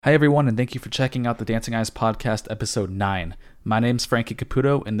Hi, everyone, and thank you for checking out the Dancing Eyes Podcast, Episode 9. My name's Frankie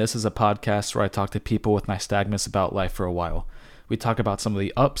Caputo, and this is a podcast where I talk to people with nystagmus about life for a while. We talk about some of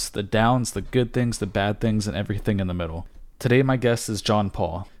the ups, the downs, the good things, the bad things, and everything in the middle. Today, my guest is John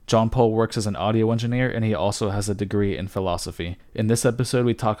Paul. John Paul works as an audio engineer, and he also has a degree in philosophy. In this episode,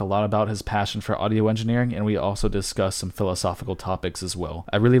 we talk a lot about his passion for audio engineering, and we also discuss some philosophical topics as well.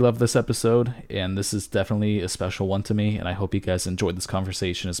 I really love this episode, and this is definitely a special one to me, and I hope you guys enjoyed this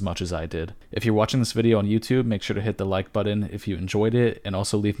conversation as much as I did. If you're watching this video on YouTube, make sure to hit the like button if you enjoyed it, and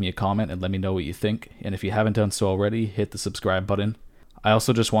also leave me a comment and let me know what you think. And if you haven't done so already, hit the subscribe button. I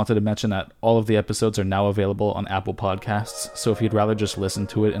also just wanted to mention that all of the episodes are now available on Apple Podcasts, so if you'd rather just listen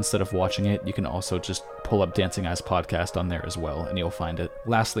to it instead of watching it, you can also just pull up Dancing Eyes Podcast on there as well, and you'll find it.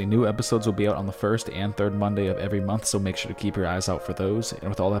 Lastly, new episodes will be out on the first and third Monday of every month, so make sure to keep your eyes out for those. And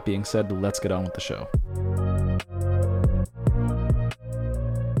with all that being said, let's get on with the show.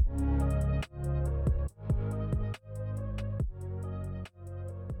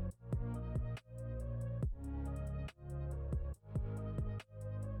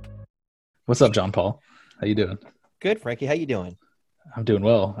 What's up, John Paul? How you doing? Good, Frankie. How you doing? I'm doing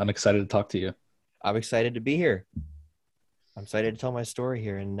well. I'm excited to talk to you. I'm excited to be here. I'm excited to tell my story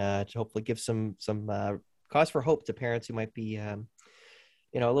here and to hopefully give some cause for hope to parents who might be, a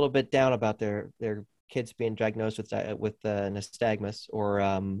little bit down about their kids being diagnosed with nystagmus,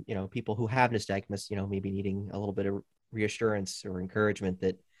 or people who have nystagmus, maybe needing a little bit of reassurance or encouragement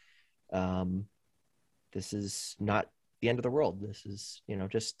that um, this is not the end of the world. This is,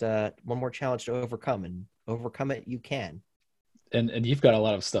 just one more challenge to overcome, and overcome it you can. And you've got a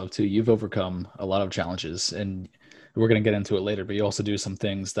lot of stuff too. You've overcome a lot of challenges, and we're going to get into it later, but you also do some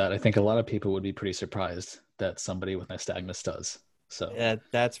things that I think a lot of people would be pretty surprised that somebody with nystagmus does. So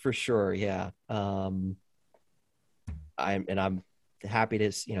That's for sure. Yeah. I'm happy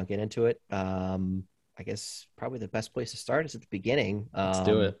to, get into it. I guess probably the best place to start is at the beginning. let's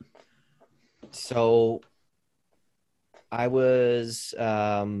do it. So I was,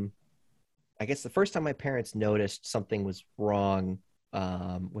 I guess the first time my parents noticed something was wrong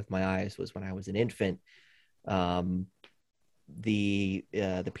with my eyes was when I was an infant. Um, the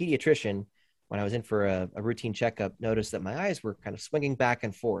pediatrician, when I was in for a routine checkup, noticed that my eyes were kind of swinging back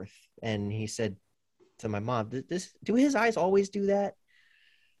and forth, and he said to my mom, Do his eyes always do that?"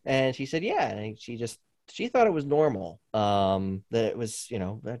 And she said, "Yeah." And she thought it was normal. That it was,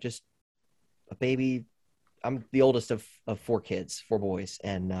 just a baby. I'm the oldest of four kids, four boys,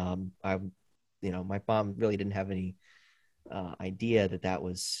 and my mom really didn't have any idea that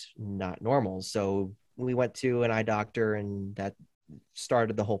was not normal. So we went to an eye doctor, and that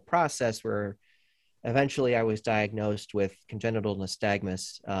started the whole process where eventually I was diagnosed with congenital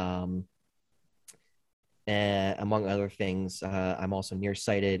nystagmus. And among other things, I'm also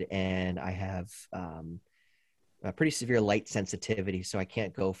nearsighted, and I have a pretty severe light sensitivity. So I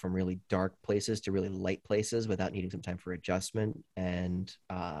can't go from really dark places to really light places without needing some time for adjustment. And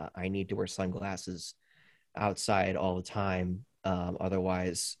I need to wear sunglasses outside all the time.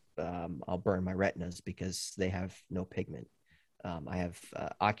 Otherwise, I'll burn my retinas because they have no pigment. I have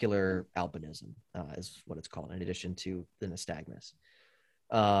ocular albinism, is what it's called, in addition to the nystagmus.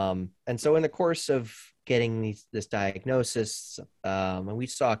 And so in the course of getting this diagnosis, and we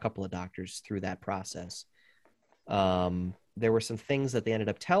saw a couple of doctors through that process, there were some things that they ended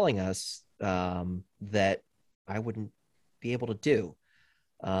up telling us that I wouldn't be able to do.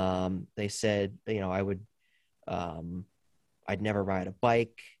 They said, I'd never ride a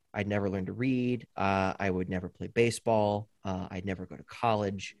bike. I'd never learn to read. I would never play baseball. I'd never go to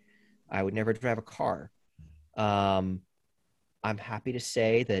college. I would never drive a car. I'm happy to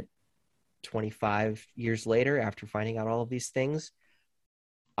say that 25 years later, after finding out all of these things,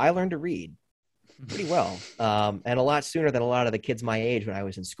 I learned to read pretty well, and a lot sooner than a lot of the kids my age when I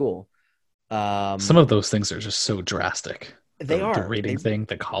was in school. Some of those things are just so drastic. They The are. reading thing,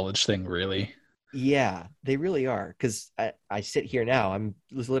 the college thing, really. Yeah, they really are. Because I sit here now. I'm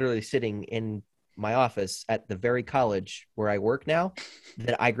literally sitting in my office at the very college where I work now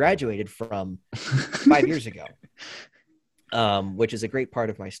that I graduated from 5 years ago, which is a great part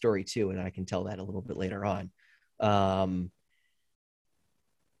of my story too, and I can tell that a little bit later on. Um,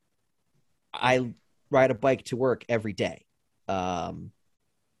 I ride a bike to work every day. Um,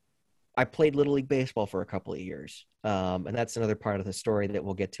 I played Little League Baseball for a couple of years. And that's another part of the story that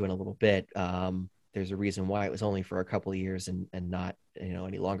we'll get to in a little bit. There's a reason why it was only for a couple of years and not,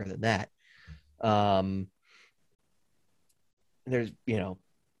 any longer than that. Um, there's,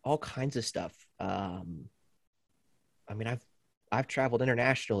 all kinds of stuff. I've traveled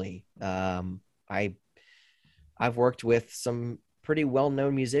internationally. I've worked with some pretty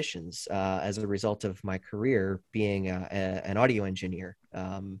well-known musicians as a result of my career being an audio engineer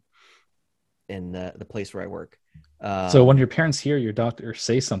in the place where I work. So when your parents hear your doctor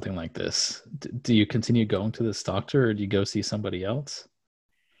say something like this, do you continue going to this doctor or do you go see somebody else?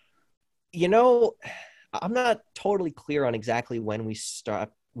 You know, I'm not totally clear on exactly when we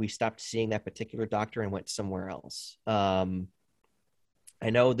stopped seeing that particular doctor and went somewhere else. I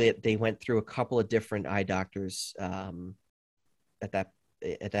know that they went through a couple of different eye doctors at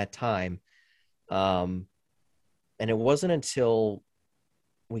that time, um, and it wasn't until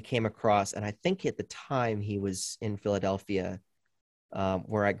we came across, and I think at the time he was in Philadelphia,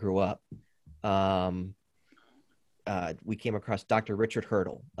 where I grew up. Um, we came across Dr. Richard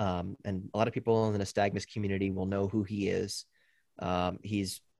Hurdle, and a lot of people in the nystagmus community will know who he is.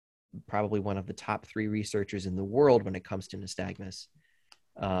 He's probably one of the top 3 researchers in the world when it comes to nystagmus.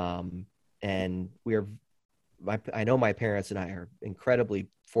 And I know my parents and I are incredibly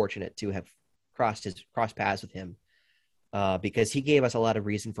fortunate to have crossed paths with him, because he gave us a lot of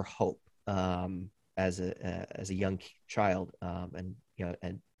reason for hope, as a young child, and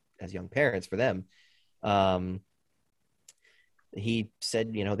and as young parents for them. He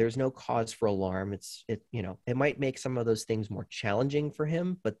said, there's no cause for alarm. It might make some of those things more challenging for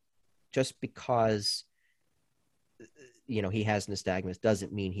him, but just because he has nystagmus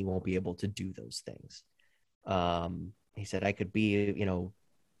doesn't mean he won't be able to do those things. He said I could be,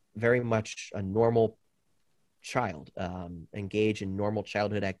 very much a normal child, engage in normal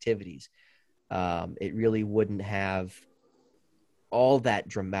childhood activities. It really wouldn't have all that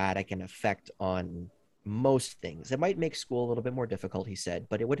dramatic an effect on most things. It might make school a little bit more difficult, he said,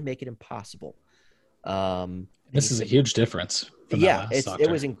 but it wouldn't make it impossible. And he This is a said, huge difference from that yeah, last it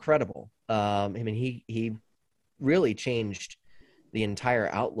doctor. was incredible. I mean, he really changed the entire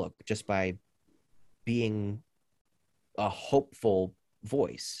outlook just by being a hopeful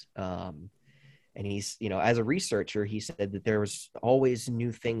voice. And he's, as a researcher, he said that there was always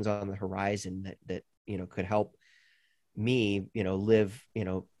new things on the horizon that could help me, live,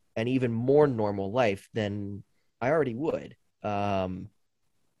 an even more normal life than I already would. I mean,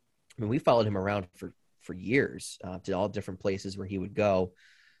 we followed him around for years, to all different places where he would go,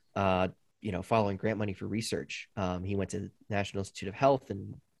 following grant money for research. He went to the National Institute of Health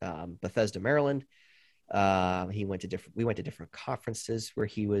in Bethesda, Maryland. We went to different conferences where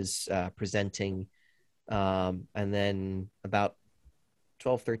he was presenting. And then about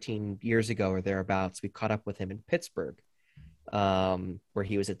 12, 13 years ago or thereabouts, we caught up with him in Pittsburgh, where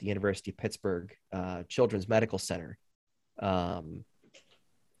he was at the University of Pittsburgh Children's Medical Center.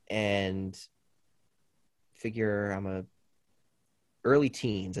 And figure I'm a early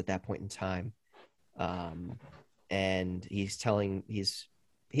teens at that point in time. And he's checking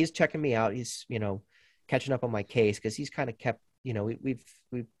me out. He's, catching up on my case, because he's kind of kept, we've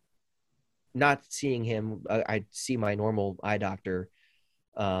not seeing him. I see my normal eye doctor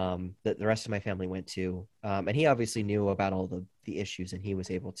that the rest of my family went to. And he obviously knew about all the issues, and he was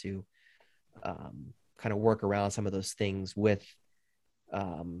able to kind of work around some of those things with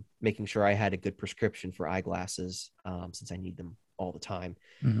making sure I had a good prescription for eyeglasses, since I need them all the time.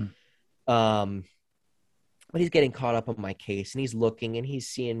 Mm-hmm. But he's getting caught up on my case, and he's looking, and he's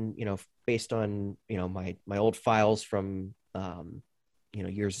seeing, based on, my old files from,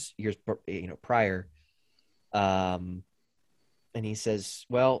 years prior. And he says,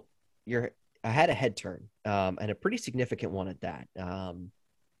 well, I had a head turn, and a pretty significant one at that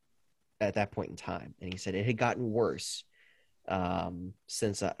point in time. And he said it had gotten worse,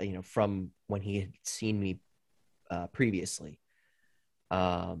 since, from when he had seen me previously.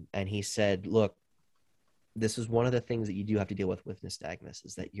 And he said, look, this is one of the things that you do have to deal with nystagmus,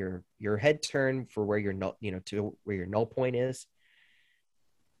 is that your head turn for where your null, to where your null point is,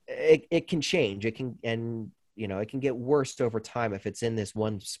 it can change. It can, and it can get worse over time if it's in this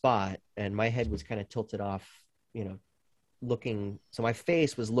one spot. And my head was kind of tilted off, looking. So my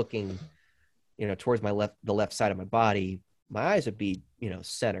face was looking, towards the left side of my body. My eyes would be,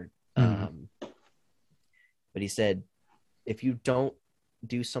 centered. Mm-hmm. But he said, if you don't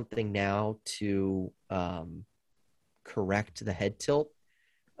do something now to correct the head tilt,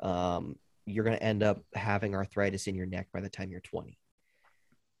 you're going to end up having arthritis in your neck by the time you're 20.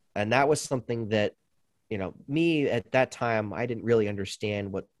 And that was something that, me at that time, I didn't really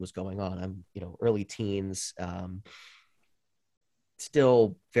understand what was going on. I'm, early teens,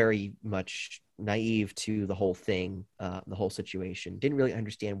 still very much naive to the whole thing, the whole situation. Didn't really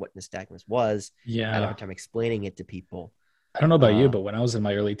understand what nystagmus was. Yeah. I had a hard time explaining it to people. I don't know about you, but when I was in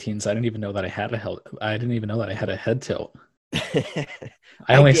my early teens, I didn't even know that I had a head tilt.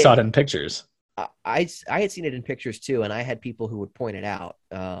 I only saw it in pictures. I had seen it in pictures too, and I had people who would point it out.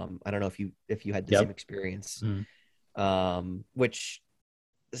 I don't know if you had the same Yep. experience, Mm. which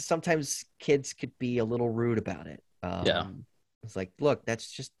sometimes kids could be a little rude about it. Yeah. It's like, look,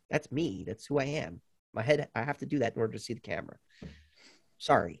 that's me. That's who I am. My head, I have to do that in order to see the camera.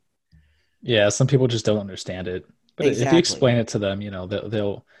 Sorry. Yeah, some people just don't understand it. But if you Exactly. explain it to them,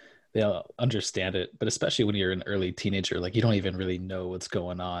 they'll understand it. But especially when you're an early teenager, like you don't even really know what's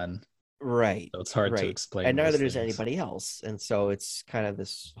going on. Right. So it's hard to Right. explain And those neither does things. anybody else. And so it's kind of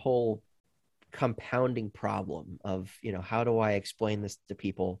this whole compounding problem of, how do I explain this to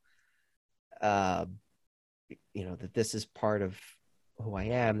people? Uh, that this is part of who I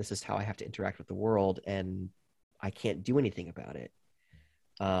am. This is how I have to interact with the world, and I can't do anything about it.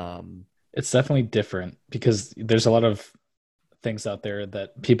 Um, It's definitely different because there's a lot of things out there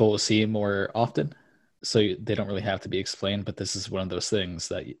that people will see more often. So they don't really have to be explained, but this is one of those things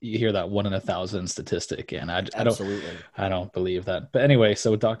that you hear that 1 in 1,000 statistic, and Absolutely. I don't believe that. But anyway,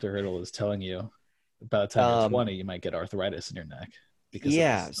 so Dr. Hurdle is telling you by the time you're Um, 20, you might get arthritis in your neck because of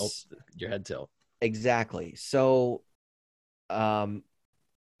this tilt, yes, your head tilt. exactly. So, um,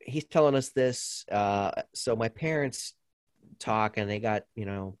 he's telling us this. So my parents talk, and they got,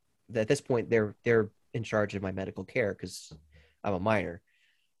 at this point they're in charge of my medical care because I'm a minor.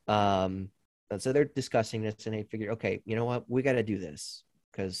 Um, and so they're discussing this, and they figured, okay, you know what, we got to do this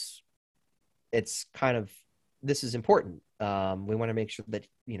because it's kind of this is important. We want to make sure that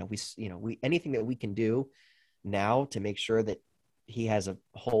we anything that we can do now to make sure that he has a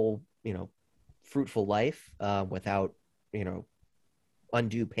whole fruitful life without you know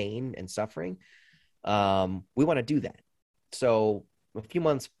undue pain and suffering. We want to do that. So a few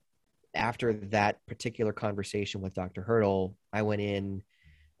months after that particular conversation with Dr. Hurdle, I went in.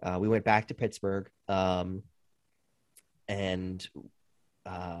 We went back to Pittsburgh, and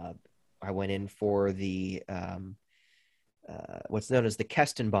uh, I went in for the what's known as the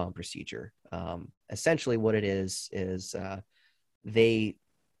Kestenbaum procedure. Essentially, what it is they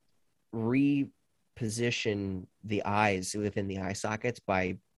reposition the eyes within the eye sockets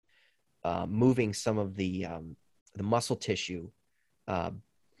by moving some of the muscle tissue uh,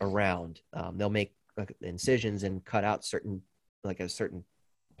 around. They'll make incisions and cut out a certain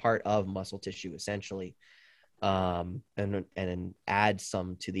part of muscle tissue, essentially, and then add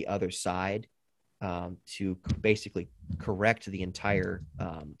some to the other side to basically correct the entire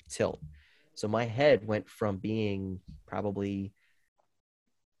tilt. So my head went from being probably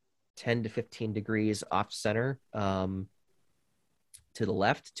 10 to 15 degrees off center to the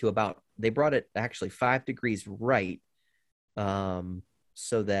left to about, they brought it actually 5 degrees right,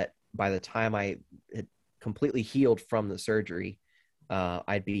 so that by the time I had completely healed from the surgery,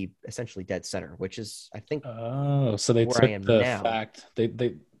 I'd be essentially dead center, which is, I think, Oh, so they where I took am the now. fact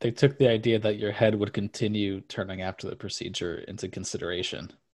they took the idea that your head would continue turning after the procedure into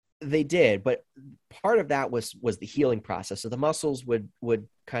consideration. They did, but part of that was the healing process. So the muscles would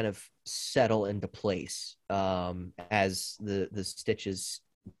kind of settle into place as the stitches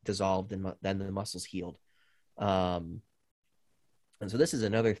dissolved and then the muscles healed. Um, and so this is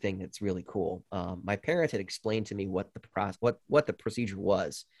another thing that's really cool. My parents had explained to me what the process, what the procedure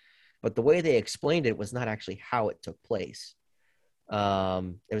was, but the way they explained it was not actually how it took place. It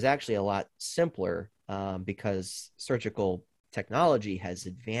was actually a lot simpler because surgical technology had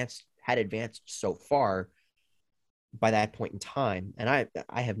advanced so far by that point in time, and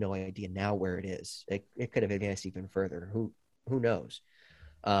I have no idea now where it is. It could have advanced even further. Who knows?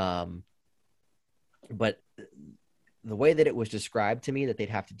 Um, but the way that it was described to me that they'd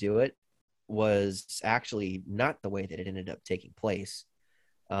have to do it was actually not the way that it ended up taking place,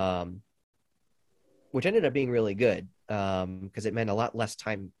 um, which ended up being really good because it meant a lot less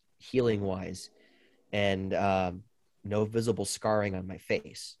time healing wise and no visible scarring on my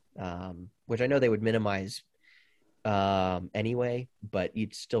face, which I know they would minimize anyway, but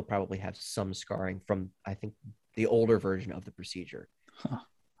you'd still probably have some scarring from, I think, the older version of the procedure. Huh.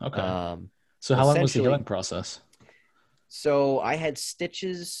 Okay. Um, So how long was the healing essentially, process? so I had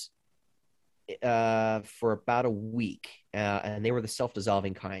stitches for about a week, and they were the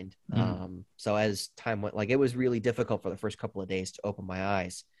self-dissolving kind. Mhm. So as time went, like, it was really difficult for the first couple of days to open my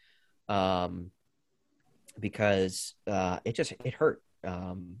eyes, um, because it hurt.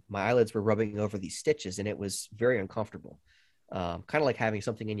 My eyelids were rubbing over these stitches, and it was very uncomfortable. Kind of like having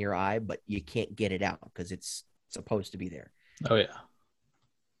something in your eye, but you can't get it out because it's supposed to be there. Oh yeah.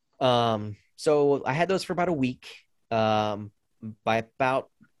 So I had those for about a week. By about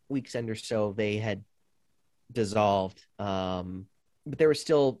week's end or so, they had dissolved. But there was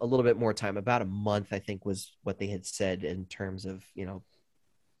still a little bit more time. About a month, I think, was what they had said in terms of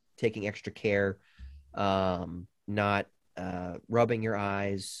taking extra care, not rubbing your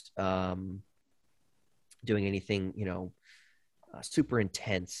eyes, doing anything, super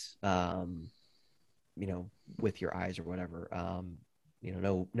intense, with your eyes or whatever.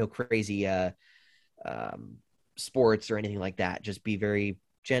 No crazy sports or anything like that. Just be very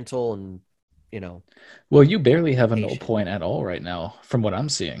gentle and, Well, you barely have a null patient. point at all right now, from what I'm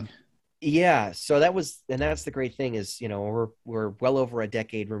seeing. Yeah. So that's the great thing is, we're well over a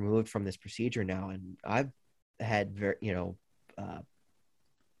decade removed from this procedure now. And I've had very, no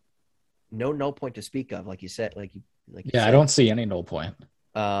null point to speak of, like you said, like you Yeah, I said. don't see any null point.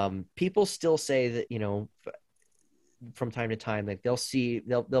 People still say that, from time to time, like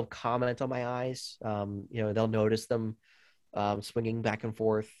they'll comment on my eyes. They'll notice them swinging back and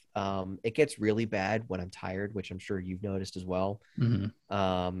forth. It gets really bad when I'm tired, which I'm sure you've noticed as well.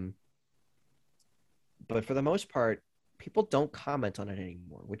 Mm-hmm. But for the most part, people don't comment on it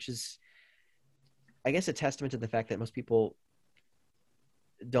anymore, which is, I guess, a testament to the fact that most people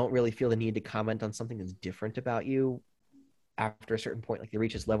don't really feel the need to comment on something that's different about you after a certain point, like they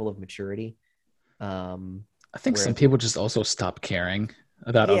reach this level of maturity. I think some Where, people just also stop caring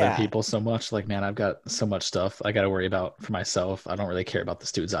about other yeah, people so much. Like, man, I've got so much stuff I got to worry about for myself. I don't really care about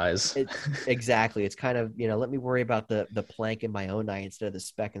this dude's eyes. exactly. It's kind of, let me worry about the plank in my own eye instead of the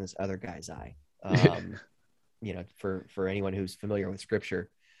speck in this other guy's eye. For anyone who's familiar with scripture,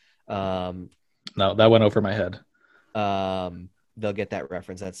 um, No, that went over my head. they'll get that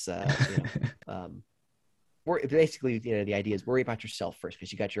reference. That's, basically, the idea is worry about yourself first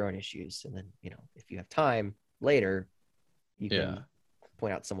because you got your own issues. And then, if you have time later, you Yeah. can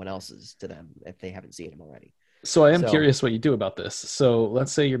point out someone else's to them if they haven't seen them already. So I am So, curious what you do about this. So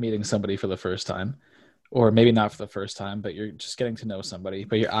let's say you're meeting somebody for the first time, or maybe not for the first time, but you're just getting to know somebody,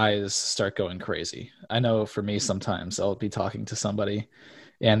 but your eyes start going crazy. I know for me, sometimes I'll be talking to somebody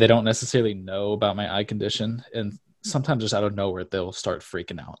and they don't necessarily know about my eye condition. And sometimes just out of nowhere, they'll start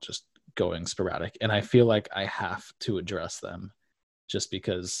freaking out, just going sporadic. And I feel like I have to address them just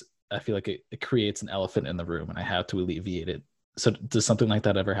because I feel like it creates an elephant in the room and I have to alleviate it. So does something like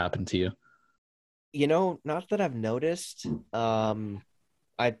that ever happen to you? not that I've noticed.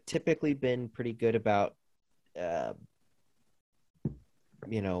 I've typically been pretty good about, uh,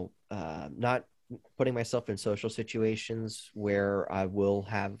 not putting myself in social situations where I will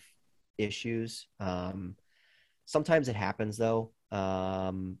have issues. Sometimes it happens though,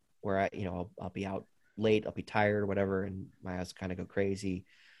 where I'll be out late, I'll be tired or whatever, and my eyes kind of go crazy.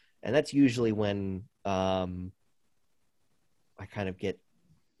 And that's usually when, I kind of get,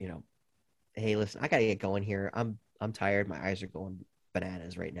 hey, listen, I gotta get going here. I'm tired. My eyes are going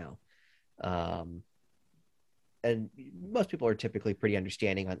bananas right now. Um, and most people are typically pretty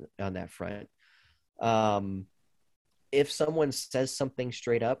understanding on that front. Um, if someone says something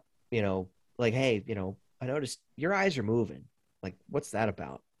straight up, like, hey, I noticed your eyes are moving. Like, what's that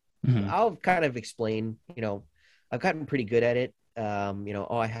about? Mm-hmm. I'll kind of explain, I've gotten pretty good at it.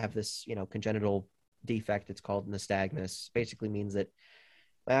 I have this, congenital defect. It's called nystagmus. Basically means that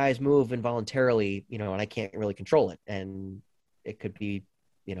my eyes move involuntarily, and I can't really control it. And it could be,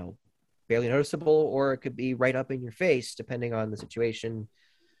 barely noticeable, or it could be right up in your face, depending on the situation.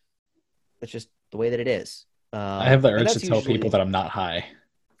 That's just the way that it is. I have the And urge to that's tell people usually, that I'm not high.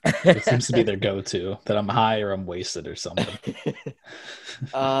 It seems to be their go-to, that I'm high or I'm wasted or something.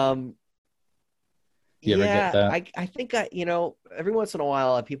 um, You ever get yeah, that? I think every once in a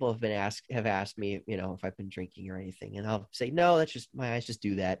while, people have asked me, if I've been drinking or anything, and I'll say, no, that's just my eyes just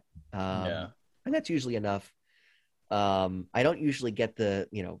do that. Yeah. And that's usually enough. I don't usually get the,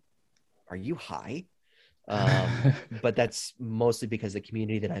 are you high? But that's mostly because the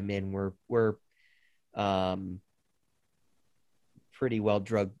community that I'm in, we're um, pretty well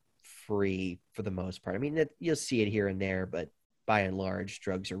drug free for the most part. I mean, you'll see it here and there, but by and large,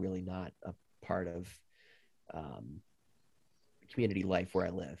 drugs are really not a part of, um, community life where I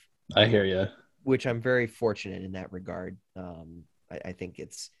live, I hear you. which I'm very fortunate in that regard. I think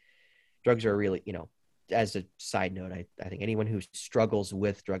drugs are really, as a side note, I think anyone who struggles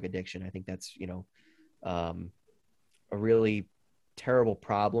with drug addiction, I think that's, um, a really terrible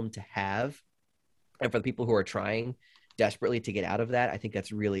problem to have. And for the people who are trying desperately to get out of that, I think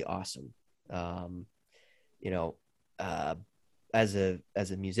that's really awesome. Um, you know, uh, as a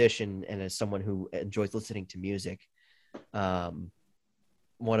musician and as someone who enjoys listening to music, um,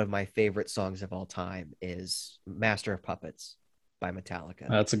 one of my favorite songs of all time is "Master of Puppets" by Metallica,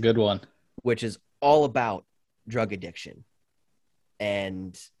 That's a good one. which is all about drug addiction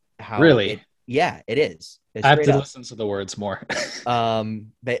and how Really? it is. It's I have straight to up. listen to the words more.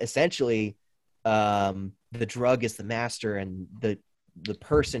 But essentially, the drug is the master, and the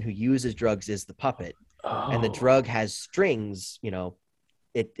person who uses drugs is the puppet, and the Oh, drug has strings,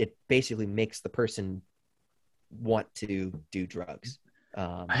 it basically makes the person want to do drugs.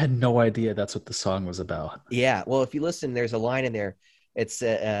 I had no idea that's what the song was about. Yeah. Well, if you listen, there's a line in there. It's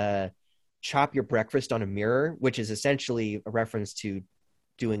chop your breakfast on a mirror, which is essentially a reference to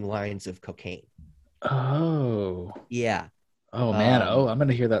doing lines of cocaine. Oh, Yeah. oh man. Oh, Um, I'm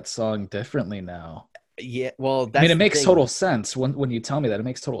gonna hear that song differently now. yeah. Well, I mean, that's it the makes thing. total sense when you tell me that. It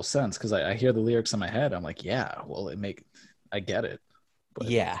makes total sense because I hear the lyrics in my head. I'm like, yeah, well, I get it. But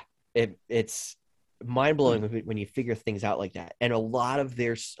Yeah. It's mind blowing when you figure things out like that. And a lot of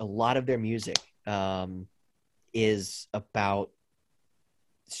their music is about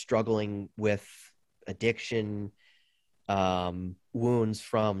struggling with addiction, wounds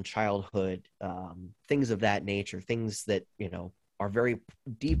from childhood, things of that nature, things that are very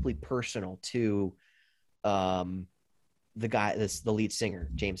deeply personal to um, the lead singer,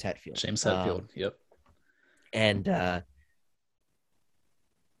 James Hetfield, James Hetfield, yep. and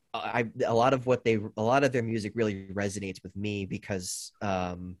a lot of their music really resonates with me because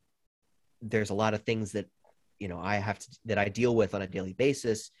there's a lot of things that that I deal with on a daily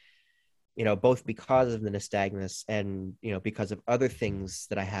basis, both because of the nystagmus and, because of other things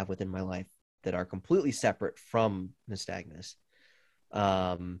that I have within my life that are completely separate from nystagmus.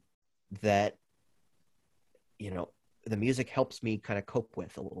 That, you know, the music helps me kind of cope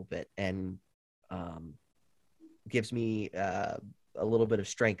with a little bit and um, gives me a little bit of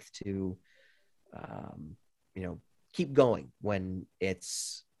strength to, um, you know, keep going when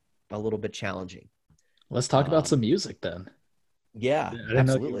it's a little bit challenging. Let's talk about Um, some music then. yeah, I didn't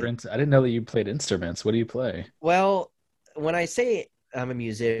know you were absolutely. into. I didn't know that you played instruments. What do you play? Well, when I say I'm a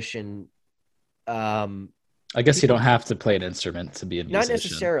musician, um, I guess you don't people have to play an instrument to be a not musician.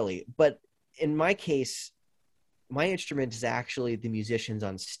 necessarily, but in my case, my instrument is actually the musicians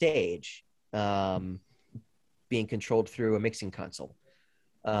on stage, um, being controlled through a mixing console,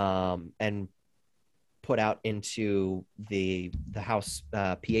 and put out into the house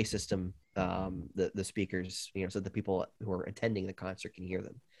PA system, the speakers, so the people who are attending the concert can hear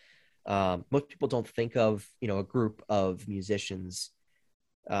them. Most people don't think of a group of musicians,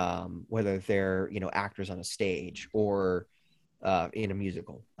 whether they're actors on a stage or in a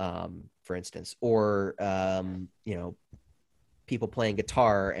musical, for instance, or people playing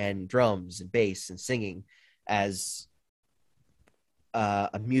guitar and drums and bass and singing as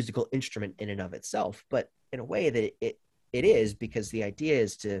a musical instrument in and of itself, but in a way that it is, because the idea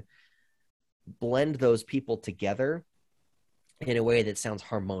is to blend those people together in a way that sounds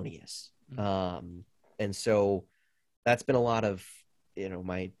harmonious. And so that's been a lot of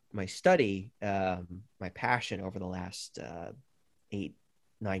my study, my passion over the last 8-9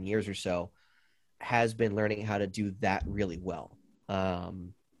 years or so has been learning how to do that really well.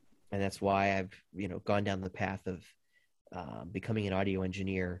 And that's why I've gone down the path of becoming an audio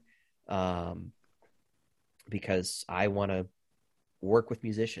engineer, um, because I want to work with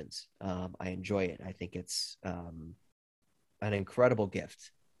musicians. I enjoy it. I think it's an incredible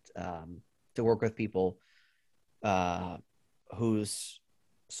gift, to work with people uh, whose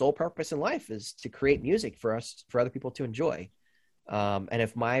sole purpose in life is to create music for other people to enjoy. And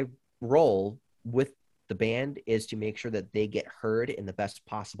if my role with the band is to make sure that they get heard in the best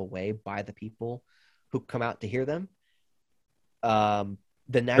possible way by the people who come out to hear them, um,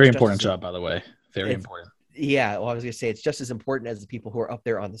 then Very that's just important as job, by the way. Very it's important. yeah. Well, I was gonna say it's just as important as the people who are up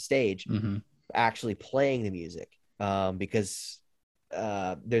there on the stage Hmm. actually playing the music, because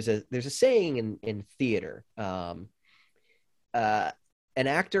there's a saying in theater. Uh, an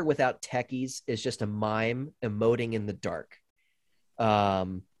actor without techies is just a mime emoting in the dark.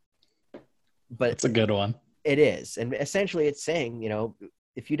 Um, but That's a good one. it is, and essentially, it's saying,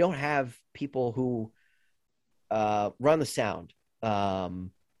 if you don't have people who run the sound,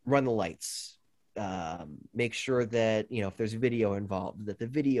 run the lights, make sure that if there's video involved, that the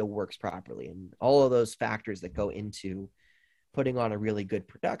video works properly, and all of those factors that go into putting on a really good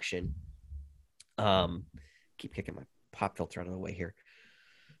production. Um, keep kicking my pop filter out of the way here.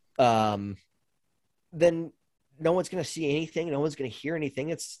 Um, then no one's going to see anything. No one's going to hear anything.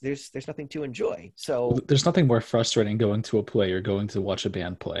 There's nothing to enjoy. So There's nothing more frustrating going to a play or going to watch a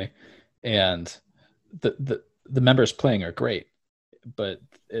band play, and the members playing are great, but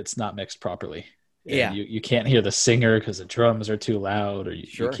it's not mixed properly. And yeah, you can't hear the singer because the drums are too loud, or you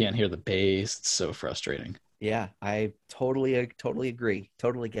sure. can't hear the bass. It's so frustrating. Yeah, I totally agree.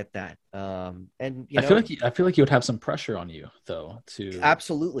 Totally get that. And I feel like you would have some pressure on you though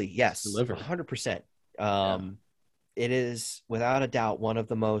absolutely, to yes, deliver. 100%. Yeah. It is without a doubt one of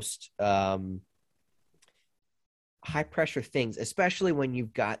the most high pressure things, especially when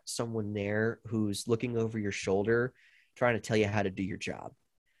you've got someone there who's looking over your shoulder, trying to tell you how to do your job,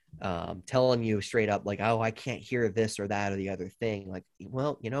 telling you straight up like, oh, I can't hear this or that or the other thing. Like,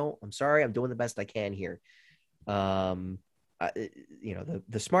 well, I'm sorry, I'm doing the best I can here. Um,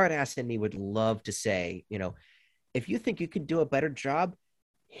 the smart ass in me would love to say, if you think you can do a better job,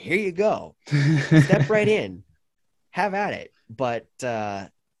 here you go, step right in, have at it. But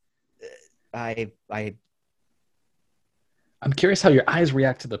I I'm curious how your eyes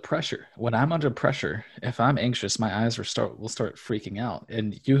react to the pressure. When I'm under pressure, if I'm anxious, my eyes will start freaking out,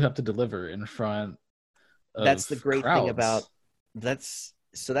 and you have to deliver in front that's the of great thing about crowds.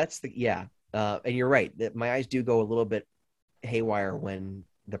 that's the yeah. And you're right that my eyes do go a little bit haywire when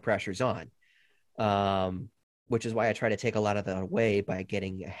the pressure's on, which is why I try to take a lot of that away by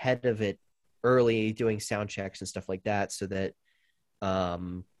getting ahead of it early, doing sound checks and stuff like that, so that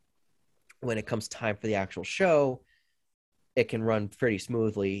um, when it comes time for the actual show, it can run pretty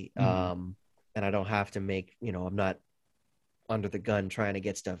smoothly. Mhm. And I don't have to I'm not under the gun trying to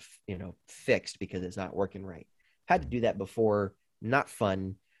get stuff, fixed because it's not working right. Had to do that before, not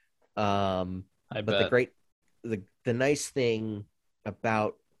fun. I But the bet. great, the nice thing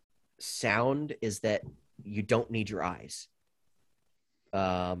about sound is that you don't need your eyes.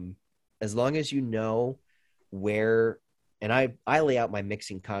 Um, as long as you know where, and I lay out my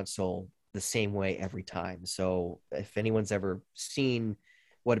mixing console the same way every time. So if anyone's ever seen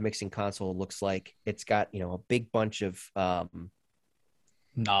what a mixing console looks like, it's got a big bunch of Knobs.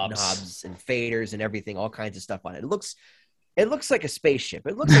 knobs and faders and everything, all kinds of stuff on it. It looks like a spaceship.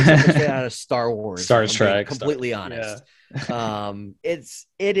 It looks like something straight out of Star Wars, Star if I'm being Trek. completely Yeah. honest.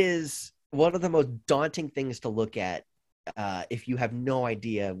 It is one of the most daunting things to look at if you have no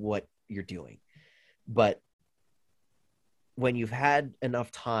idea what you're doing. But when you've had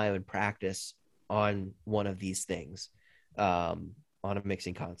enough time and practice on one of these things, on a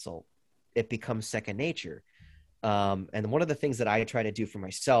mixing console, it becomes second nature. And one of the things that I try to do for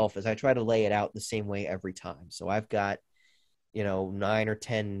myself is I try to lay it out the same way every time. So I've got 9 or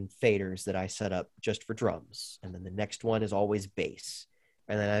 10 faders that I set up just for drums. And then the next one is always bass.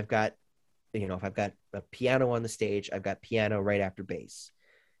 And then I've got, if I've got a piano on the stage, I've got piano right after bass.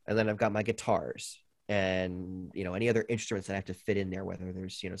 And then I've got my guitars and, any other instruments that I have to fit in there, whether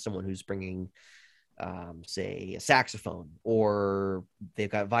there's, someone who's bringing, say, a saxophone, or they've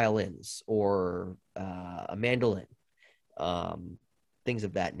got violins, or a mandolin, um, things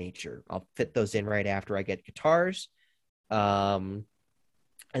of that nature. I'll fit those in right after I get guitars. Um,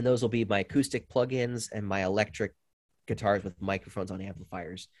 and those will be my acoustic plugins and my electric guitars with microphones on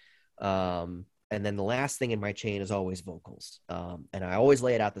amplifiers. And then the last thing in my chain is always vocals. And I always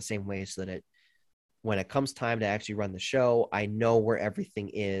lay it out the same way so that when it comes time to actually run the show, I know where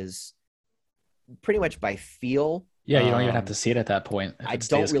everything is pretty much by feel. Yeah, you don't even have to see it at that point if I it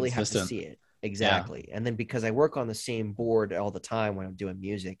don't stays really have to consistent. see it Yeah. exactly. And then because I work on the same board all the time when I'm doing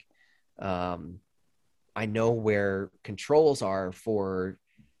music, um, I know where controls are for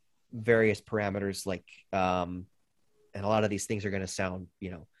various parameters, like, and a lot of these things are going to sound,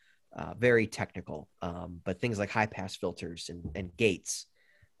 very technical, but things like high pass filters and gates,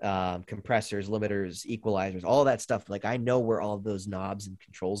 compressors, limiters, equalizers, all that stuff. Like, I know where all of those knobs and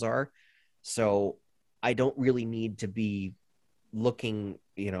controls are. So I don't really need to be looking,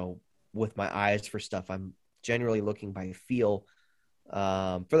 with my eyes for stuff. I'm generally looking by feel,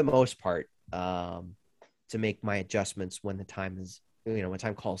 for the most part, to make my adjustments when the time is, when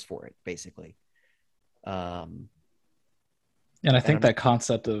time calls for it, basically. Um, And I and think that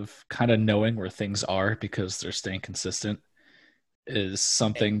concept of kind of knowing where things are because they're staying consistent is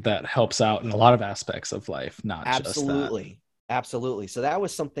something that helps out in a lot of aspects of life, not just that. Absolutely. Absolutely. So that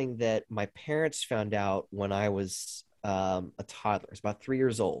was something that my parents found out when I was a toddler. I was about 3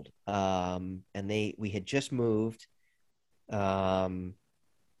 years old. And we had just moved um,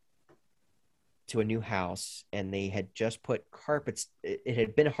 to a new house, and they had just put carpets. It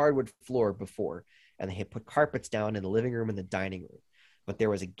had been a hardwood floor before, and they had put carpets down in the living room and the dining room. But there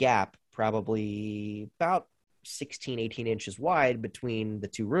was a gap, probably about 16, 18 inches wide between the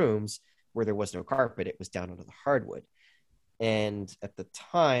two rooms where there was no carpet. It was down onto the hardwood. And at the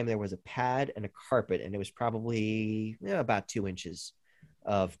time, there was a pad and a carpet, and it was probably about 2 inches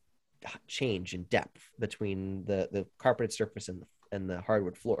of change in depth between the carpeted surface and the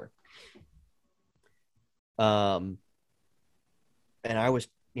hardwood floor. Um, and I was,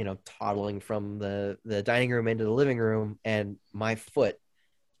 toddling from the dining room into the living room, and my foot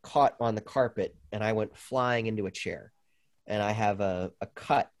caught on the carpet, and I went flying into a chair. And I have a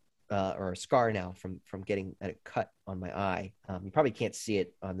cut, or a scar now from getting a cut on my eye. You probably can't see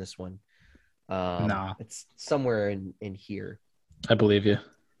it on this one, Nah, It's somewhere in here. I believe you.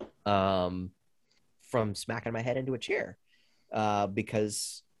 Um, from smacking my head into a chair,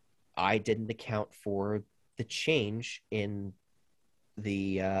 because I didn't account for the change in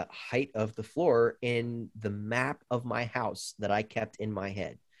the height of the floor in the map of my house that I kept in my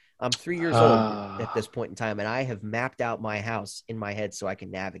head. I'm 3 years old at Ah, this point in time, and I have mapped out my house in my head so I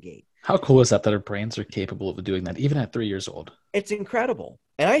can navigate. how cool is that our brains are capable of doing that, even at 3 years old? It's incredible,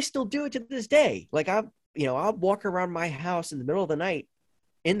 and I still do it to this day. Like I'll walk around my house in the middle of the night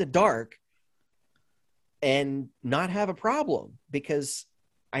in the dark and not have a problem because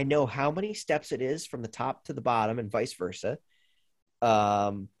I know how many steps it is from the top to the bottom and vice versa.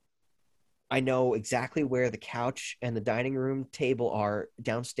 Um, I know exactly where the couch and the dining room table are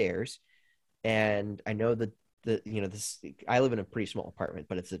downstairs, and I know the this. I live in a pretty small apartment,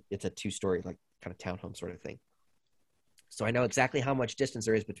 but it's a 2-story like kind of townhome sort of thing. So I know exactly how much distance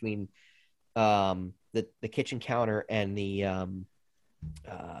there is between the kitchen counter and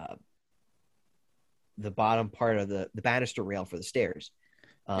uh, the bottom part of the banister rail for the stairs.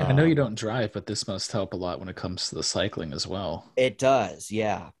 And I know you Um, don't drive, but this must help a lot when it comes to the cycling as well. it does,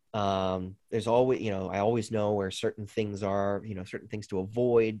 yeah. There's always, I always know where certain things are, certain things to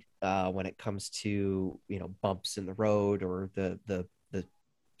avoid when it comes to, bumps in the road or the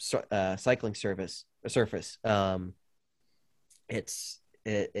cycling surface.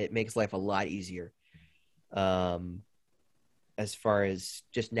 It makes life a lot easier. Um, as far as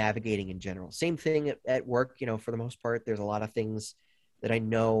just navigating in general. Same thing at work, for the most part, there's a lot of things that I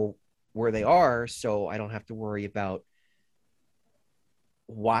know where they are, so I don't have to worry about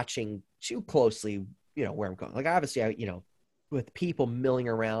watching too closely, where I'm going. Like obviously, with people milling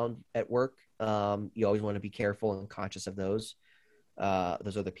around at work, you always want to be careful and conscious of those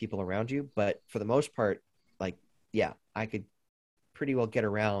other people around you. But for the most part, like, yeah, I could pretty well get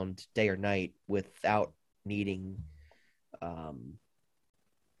around day or night without needing um,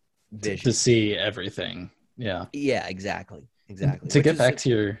 To vision. see everything. Yeah. Yeah, exactly. To Which get is back to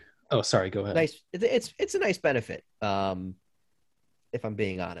your, oh, sorry, go ahead. nice. It's a nice benefit. If I'm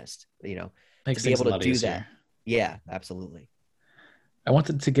being honest, to Makes be things able a to lot do that. easier. Yeah, absolutely. I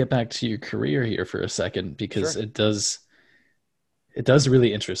wanted to get back to your career here for a second because Sure. it does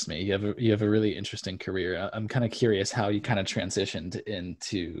really interest me. You have a really interesting career. I'm kind of curious how you kind of transitioned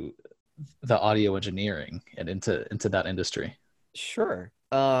into the audio engineering and into that industry. Sure.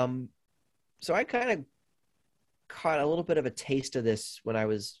 So I kind of caught a little bit of a taste of this when I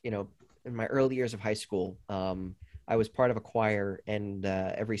was, in my early years of high school. I was part of a choir, and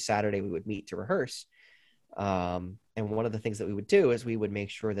every Saturday we would meet to rehearse. And one of the things that we would do is we would make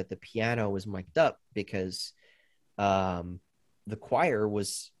sure that the piano was mic'd up because um, the choir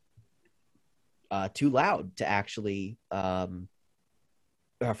was too loud to actually for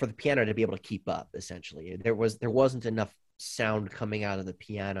the piano to be able to keep up. Essentially, there wasn't enough sound coming out of the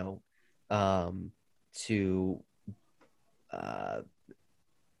piano to uh,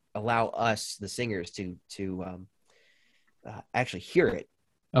 allow us, the singers, to actually hear it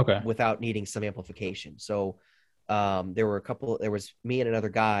Okay. without needing some amplification. So there were a couple. There was me and another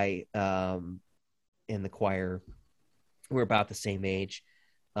guy in the choir. We were about the same age,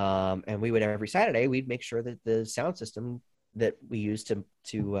 and we would every Saturday we'd make sure that the sound system that we used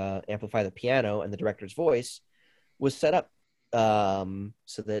to amplify the piano and the director's voice was set up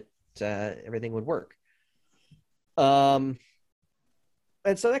so that everything would work. Um,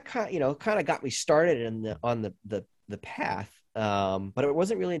 and so that kind of got me started on the path. But it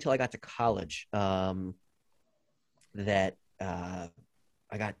wasn't really until I got to college that I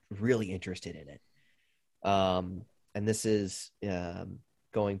got really interested in it. And this is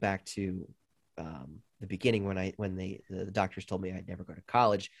going back to the beginning when the doctors told me I'd never go to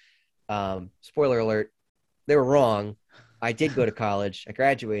college. Spoiler alert, they were wrong. I did go to college. I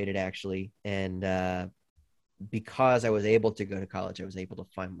graduated actually, and because I was able to go to college, I was able to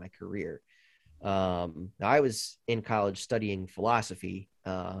find my career. I was in college studying philosophy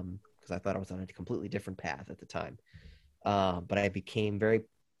because I thought I was on a completely different path at the time. But I became very,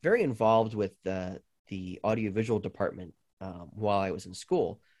 very involved with the audiovisual department while I was in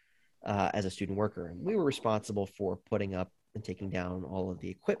school as a student worker. And we were responsible for putting up and taking down all of the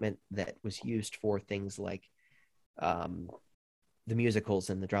equipment that was used for things like um, the musicals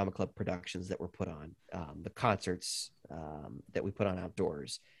and the drama club productions that were put on, the concerts that we put on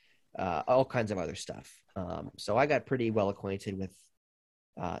outdoors, all kinds of other stuff. So I got pretty well acquainted with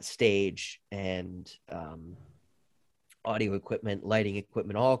stage and audio equipment, lighting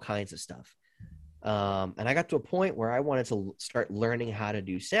equipment, all kinds of stuff. And I got to a point where I wanted to start learning how to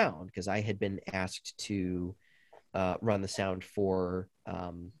do sound because I had been asked to run the sound for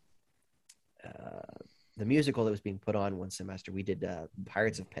the musical that was being put on one semester. We did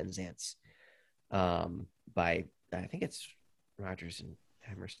Pirates of Penzance by, I think it's Rogers and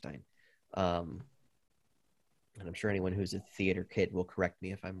Hammerstein. And I'm sure anyone who's a theater kid will correct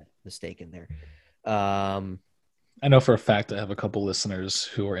me if I'm mistaken there. Um, I know for a fact I have a couple listeners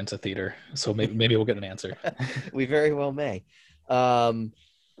who are into theater, so maybe we'll get an answer. we very well may. Um,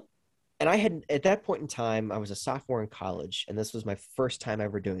 and I had, at that point in time, I was a sophomore in college, and this was my first time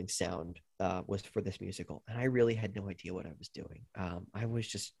ever doing sound, was for this musical. And I really had no idea what I was doing. I was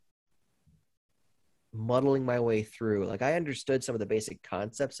just muddling my way through. Like, I understood some of the basic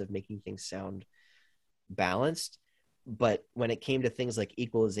concepts of making things sound balanced, but when it came to things like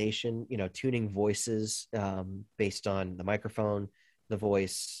equalization, tuning voices based on the microphone, the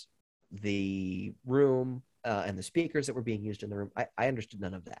voice, the room, and the speakers that were being used in the room, I understood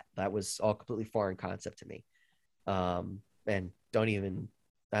none of that. That was all completely foreign concept to me. And I don't even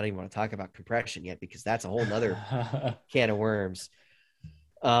want to talk about compression yet, because that's a whole nother can of worms.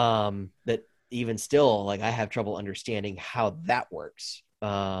 That even still, like, I have trouble understanding how that works.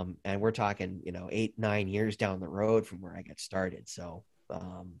 And we're talking, 8-9 years down the road from where I got started. So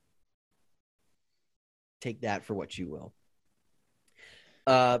take that for what you will.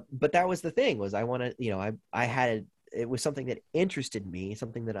 But that was the thing, was I wanted, I had, it was something that interested me,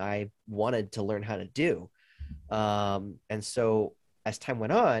 something that I wanted to learn how to do. And so as time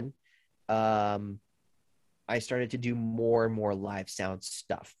went on, I started to do more and more live sound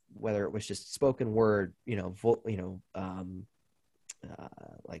stuff, whether it was just spoken word,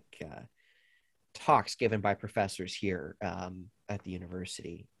 talks given by professors here at the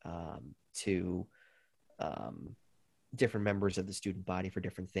university, to different members of the student body for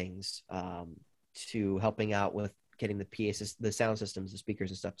different things, to helping out with getting the sound systems, the speakers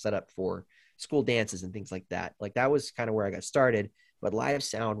and stuff set up for school dances and things like that. Like, that was kind of where I got started, but live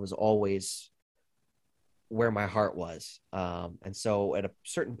sound was always where my heart was. And so at a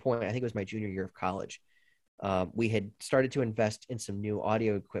certain point, I think it was my junior year of college, we had started to invest in some new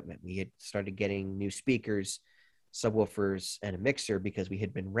audio equipment. We had started getting new speakers, subwoofers, and a mixer, because we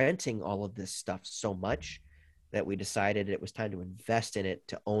had been renting all of this stuff so much that we decided it was time to invest in it,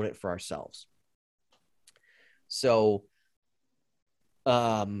 to own it for ourselves. So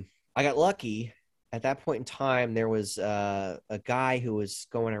I got lucky. At that point in time, there was a guy who was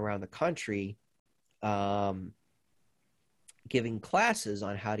going around the country giving classes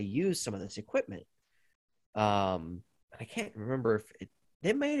on how to use some of this equipment. I can't remember if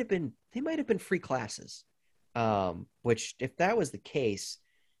they might have been free classes. Which, if that was the case,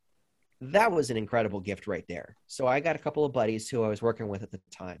 that was an incredible gift right there. So I got a couple of buddies who I was working with at the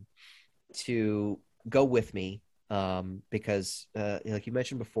time to go with me, because like you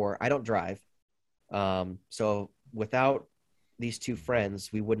mentioned before, I don't drive. So without these two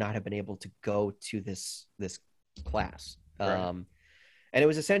friends, we would not have been able to go to this class. Right. And it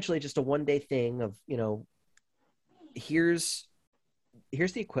was essentially just a one-day thing of, here's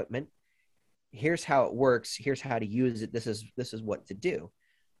the equipment, here's how it works, here's how to use it, this is what to do.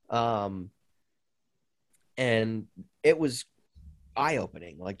 And it was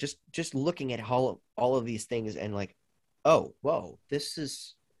eye-opening, like just looking at all of these things, and like, oh, whoa, this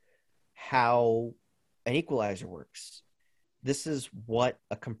is how an equalizer works, this is what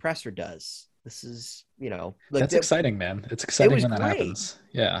a compressor does, this is, like, That's exciting, man. It's it exciting was when that great. happens.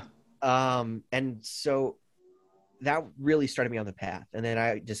 Yeah. And so that really started me on the path. And then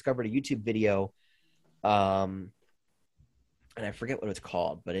I discovered a YouTube video, and I forget what it's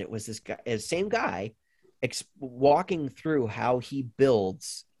called, but it was this guy, the same guy, walking through how he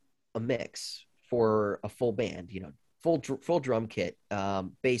builds a mix for a full band, full drum kit,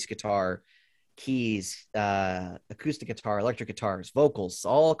 bass guitar, keys, acoustic guitar, electric guitars, vocals,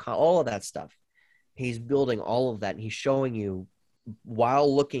 all of that stuff. He's building all of that, and he's showing you,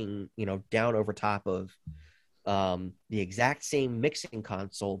 while looking, down over top of the exact same mixing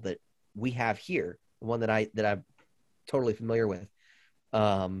console that we have here, the one that I'm totally familiar with.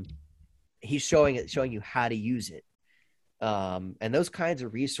 He's showing you how to use it. And those kinds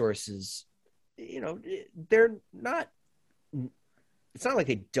of resources, they're not, it's not like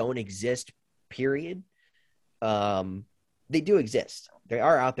they don't exist, period. They do exist. They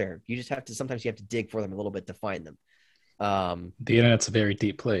are out there. You just have to, sometimes you have to dig for them a little bit to find them. The internet's a very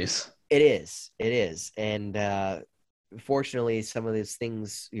deep place. It is. And fortunately, some of these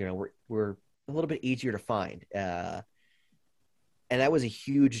things, were a little bit easier to find. And that was a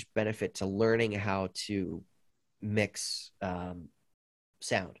huge benefit to learning how to mix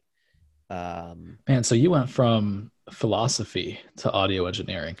sound. Man, so you went from philosophy to audio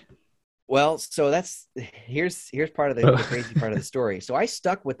engineering. Well, so here's part of the crazy part of the story. So I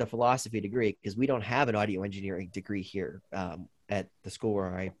stuck with the philosophy degree because we don't have an audio engineering degree here at the school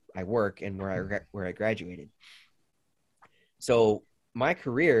where I work and where I graduated. So my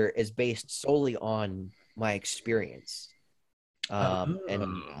career is based solely on my experience and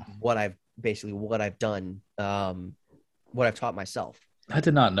Oh. what I've done, what I've taught myself. I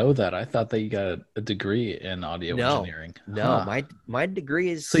did not know that. I thought that you got a degree in audio No, engineering. no, Huh. my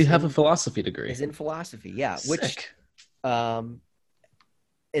degree So you have a philosophy degree. is in philosophy. Yeah, which Sick. um,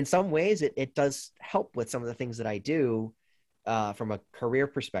 in some ways it does help with some of the things that I do from a career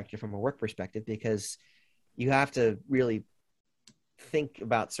perspective, from a work perspective, because you have to really think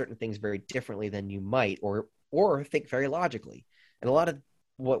about certain things very differently than you might, or think very logically. And a lot of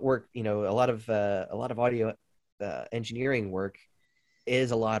what work, a lot of audio engineering work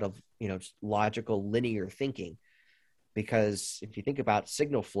is a lot of just logical linear thinking. Because if you think about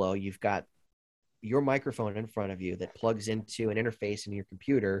signal flow, you've got your microphone in front of you that plugs into an interface in your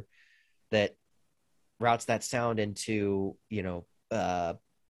computer that routes that sound into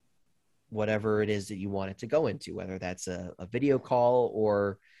whatever it is that you want it to go into, whether that's a video call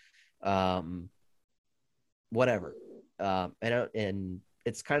or whatever. And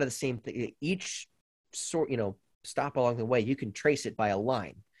it's kind of the same thing. Each stop along the way, you can trace it by a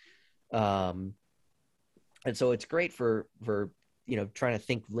line. And so it's great for trying to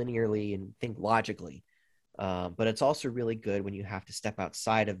think linearly and think logically. But it's also really good when you have to step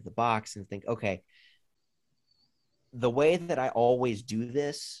outside of the box and think, okay, the way that I always do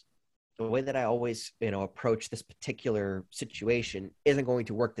this, the way that I always approach this particular situation isn't going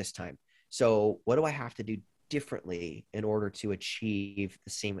to work this time. So what do I have to do differently in order to achieve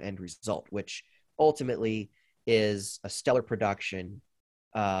the same end result, which ultimately is a stellar production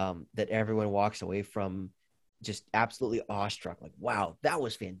that everyone walks away from just absolutely awestruck. Like, wow, that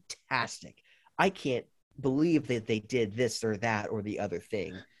was fantastic. I can't believe that they did this or that or the other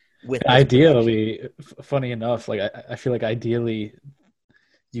thing with this production. Ideally, funny enough, like I feel like ideally,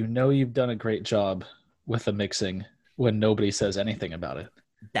 you've done a great job with the mixing when nobody says anything about it.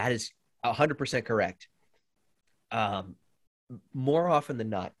 That is 100% correct. Um, More often than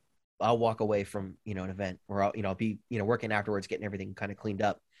not, I'll walk away from an event, or I'll be working afterwards, getting everything kind of cleaned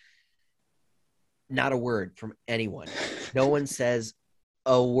up. Not a word from anyone. No one says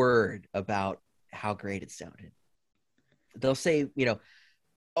a word about how great it sounded. They'll say,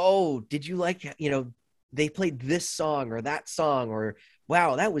 oh, did you like, they played this song or that song, or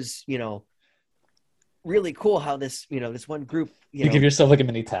wow, that was, really cool how this, this one group, You give yourself like a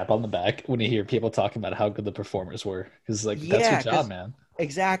mini tap on the back when you hear people talking about how good the performers were, because like that's your yeah, job, because man.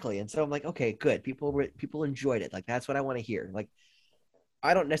 exactly. And so I'm like, okay, good. People enjoyed it. Like, that's what I want to hear. Like,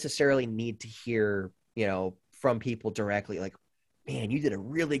 I don't necessarily need to hear, from people directly, like, man, you did a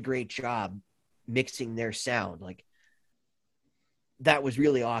really great job mixing their sound. Like, that was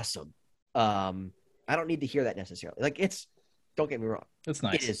really awesome. I don't need to hear that necessarily. Like, don't get me wrong. That's It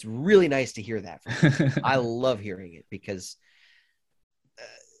nice. is really nice to hear that from people. I love hearing it because,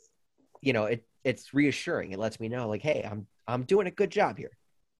 it's reassuring. It lets me know, like, hey, I'm doing a good job here.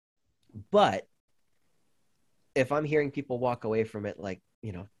 But if I'm hearing people walk away from it, like,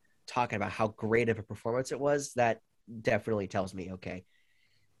 talking about how great of a performance it was, that definitely tells me, okay,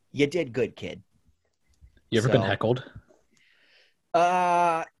 you did good, kid. You ever been So, heckled?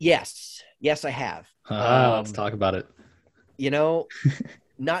 yes, I have. Let's talk about it. You know,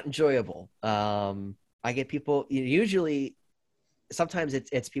 not enjoyable. I get people usually. Sometimes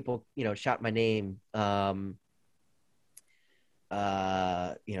it's people, shout my name. Uh,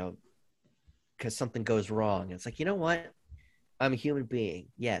 you know, because something goes wrong. It's like, you know what? I'm a human being.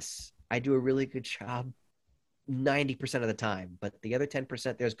 Yes, I do a really good job 90% of the time, but the other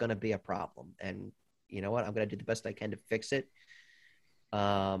 10%, there's going to be a problem. And you know what? I'm going to do the best I can to fix it.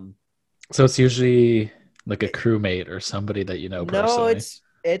 Um, So it's usually like a crewmate or somebody that you know no, personally.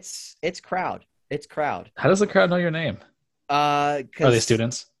 it's crowd. It's crowd. How does the crowd know your name? Are they Because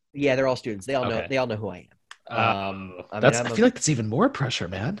students? yeah, they're all students. Okay. They all know who I am. I mean, I feel like that's even more pressure,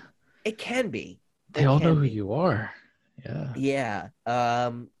 man. it can be. They It all know can who be. you are. Yeah. Yeah.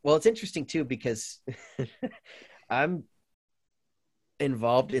 Well, it's interesting too because I'm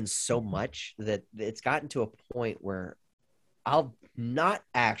involved in so much that it's gotten to a point where I'll not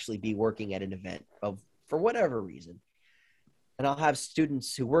actually be working at an event for whatever reason. And I'll have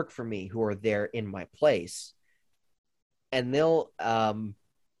students who work for me who are there in my place, and they'll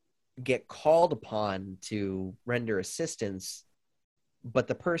get called upon to render assistance, but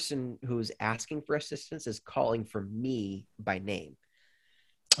the person who's asking for assistance is calling for me by name.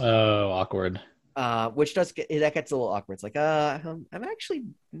 Oh, awkward. Which does get that gets a little awkward. It's like, I'm actually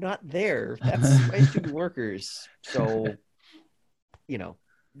not there. That's my student workers. So, you know,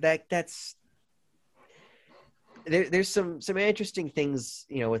 that's there's some interesting things,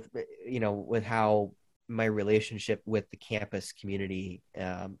 with how my relationship with the campus community,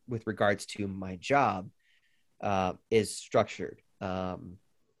 with regards to my job, is structured.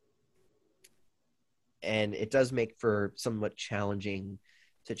 And it does make for somewhat challenging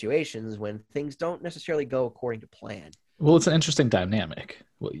situations when things don't necessarily go according to plan. Well, it's an interesting dynamic.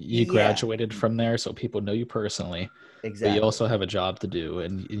 Well, you Yeah, graduated from there, so people know you personally, but you also exactly. have a job to do,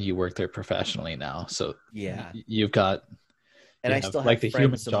 and you work there professionally now. So Yeah. you've got And you I have still like have the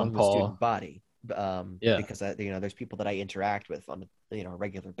human friends John among the student Paul. body, Yeah. because there's people that I interact with on a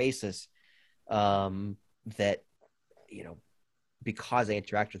regular basis, um, that you know because I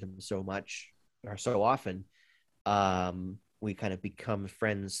interact with them so much or so often, we kind of become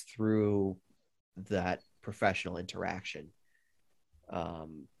friends through that professional interaction,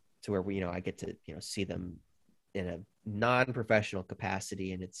 to where I get to see them in a non-professional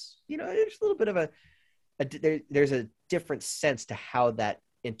capacity, and there's a little bit of there's a different sense to how that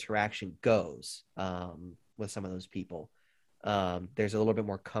interaction goes, with some of those people. There's a little bit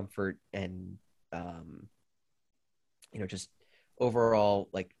more comfort and, just overall,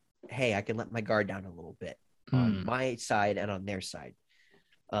 like, hey, I can let my guard down a little bit on Hmm. my side and on their side.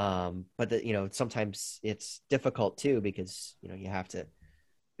 But sometimes it's difficult too, because you have to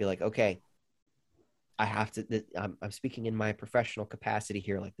be like, okay, I have to. I'm speaking in my professional capacity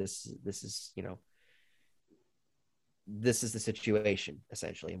here. Like this is this is the situation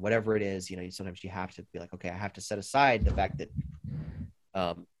essentially, and whatever it is, sometimes you have to be like, okay, I have to set aside the fact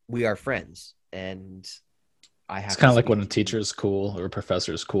that, we are friends, and I It's have to kind of like when speak a in. teacher is cool or a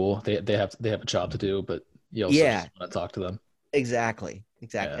professor is cool. They have a job to do, but you also Yeah, just want to talk to them. exactly.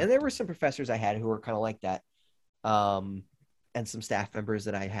 Yeah. And there were some professors I had who were kind of like that, um and some staff members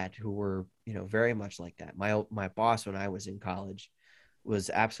that I had who were very much like that. My boss when I was in college was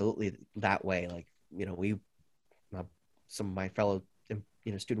absolutely that way. Like, we uh, some of my fellow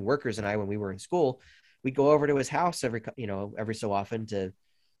student workers and I, when we were in school, we'd go over to his house every so often to,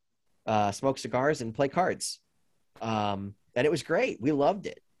 smoke cigars and play cards. And it was great. We loved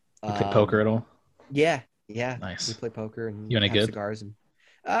it. You play poker um at all? yeah, yeah, we Nice. play poker You and any have good? cigars, and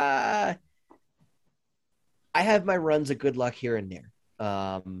uh I have my runs of good luck here and there,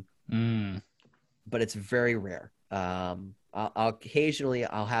 Mm. but it's very rare. I'll occasionally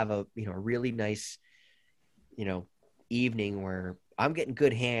I'll have a really nice, you know evening where I'm getting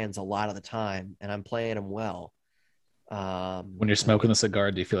good hands a lot of the time and I'm playing them well. When you're And I smoking get the cigar,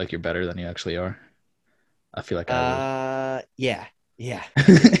 do you feel like you're better than you actually are? I feel like I would. yeah, yeah, I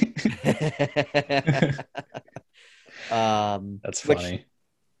do. That's Which funny.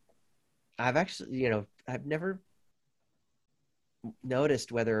 I've actually, I've never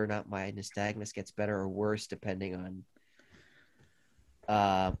noticed whether or not my nystagmus gets better or worse depending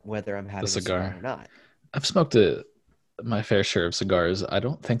on, whether I'm The having a cigar cigar. or not. I've smoked my fair share of cigars. I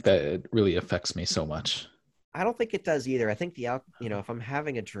don't think that it really affects me so much. I don't think it does either. I think if I'm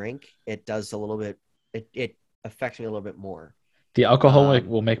having a drink, it does a little bit. It affects me a little bit more. The alcohol Um,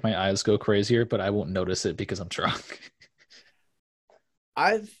 will make my eyes go crazier, but I won't notice it because I'm drunk.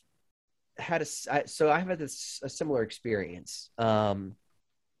 I've I've had a similar experience.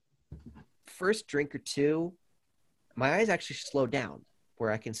 First drink or two, my eyes actually slow down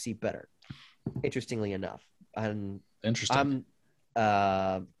where I can see better. Interestingly enough, and Interesting. I'm,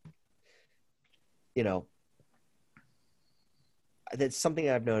 uh, you know, that's something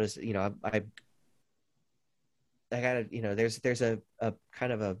I've noticed. I gotta, there's a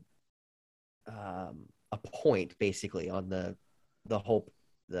kind of a point basically on the whole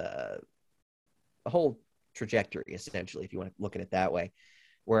the, the whole trajectory, essentially, if you want to look at it that way,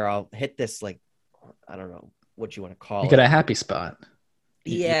 where I'll hit this, like, I don't know what you want to You call get it. a happy spot.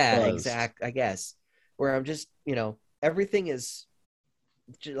 You're Yeah, buzzed. exact. I guess where I'm just, everything is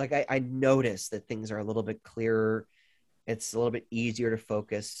like, I notice that things are a little bit clearer. It's a little bit easier to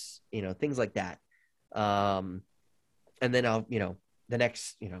focus, things like that. Um, and then I'll, the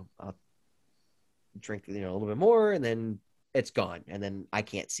next, I'll drink, a little bit more, and then it's gone, and then I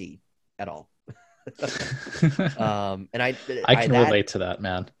can't see at all. And I can relate to that,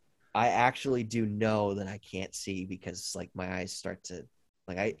 man. I actually do know that I can't see, because like my eyes start to,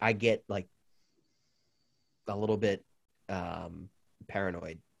 like, I get like a little bit,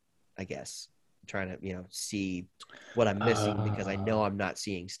 paranoid, I guess, trying to, see what I'm missing, because I Uh, know I'm not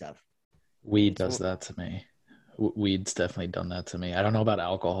seeing stuff. Weed It's does that to me. Weed's definitely done that to me. I don't know about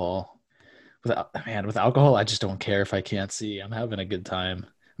alcohol. With alcohol, I just don't care if I can't see. I'm having a good time.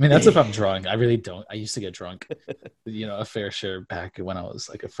 I mean, that's if I'm drunk. I really don't. I used to get drunk, a fair share back when I was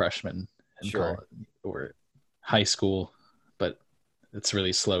like a freshman in Sure. college or high school, but it's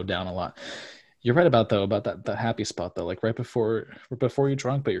really slowed down a lot. You're right about that happy spot though, like right before you're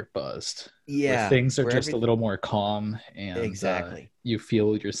drunk, but you're buzzed, where Yeah, things are where just a every little more calm and exactly. you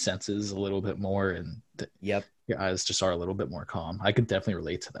feel your senses a little bit more, and Yep. your eyes just are a little bit more calm. I could definitely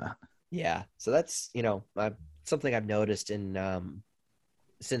relate to that. Yeah. So that's, something I've noticed in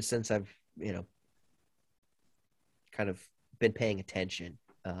since I've, kind of been paying attention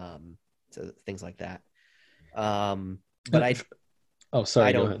to things like that. But And I oh, I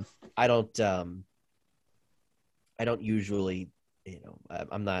sorry, go don't ahead. I don't I don't usually,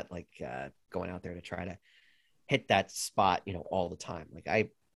 I'm not like going out there to try to hit that spot, all the time. Like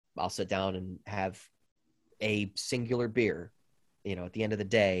I'll sit down and have a singular beer, at the end of the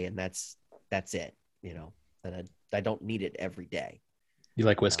day, and that's it, and I don't need it every day. You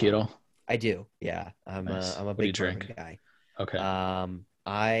like whiskey at Um, all? I do, yeah. Nice. I'm a What do you big bourbon drink? guy. Okay.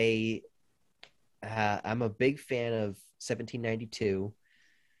 I I'm a big fan of 1792.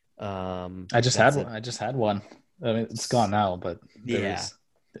 I just had That's one. a I just had one. I mean, it's gone now, but yeah,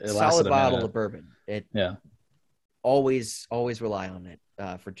 it lasted solid a bottle of minute. bourbon. It Yeah. always rely on it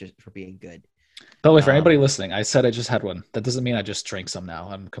for being good. By the way, for anybody Um, listening, I said I just had one. That doesn't mean I just drank some now.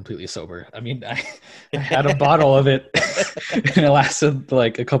 I'm completely sober. I mean, I had a bottle of it and it lasted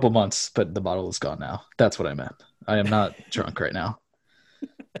like a couple months, but the bottle is gone now. That's what I meant. I am not drunk right now.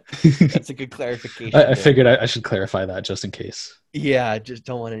 that's a good clarification I there. figured I should clarify that just in case. Yeah, I just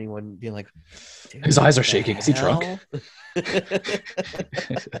don't want anyone being like, His dude, eyes are what the shaking. Is he drunk? hell?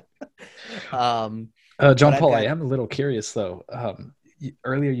 um, but John I've Paul, I got am a little curious though.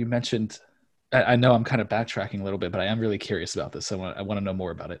 Earlier you mentioned, I know I'm kind of backtracking a little bit, but I am really curious about this. I want to know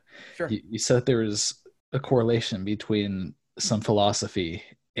more about it. sure. You said that there was a correlation between some philosophy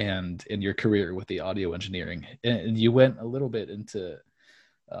and in your career with the audio engineering, and you went a little bit into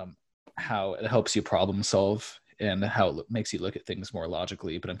um, how it helps you problem solve and how it makes you look at things more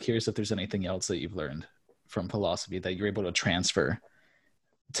logically. But I'm curious if there's anything else that you've learned from philosophy that you're able to transfer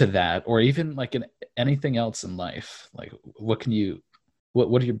to that, or even like in anything else in life. Like, what are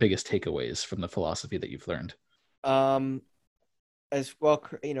your biggest takeaways from the philosophy that you've learned? Um, as well,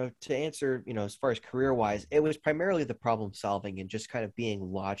 to answer, as far as career wise, it was primarily the problem solving and just kind of being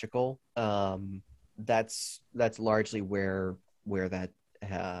logical. That's largely where that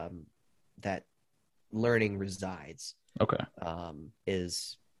learning resides. Okay.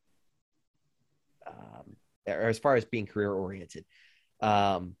 Is or as far as being career oriented.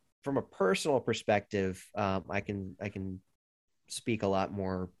 From a personal perspective, I can speak a lot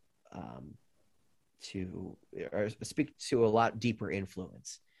more to or speak to a lot deeper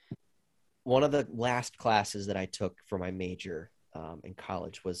influence. One of the last classes that I took for my major in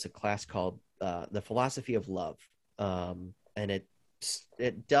college was a class called the Philosophy of Love, and it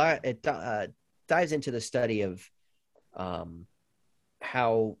dives into the study of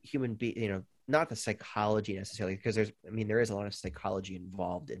how human not the psychology necessarily, because there is a lot of psychology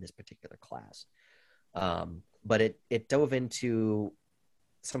involved in this particular class, but it dove into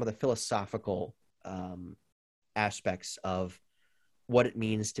some of the philosophical aspects of what it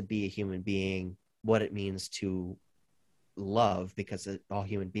means to be a human being, what it means to love, because all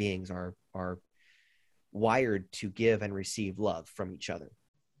human beings are wired to give and receive love from each other.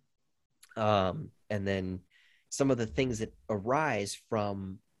 And then some of the things that arise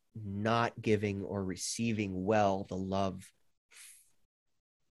from not giving or receiving well the love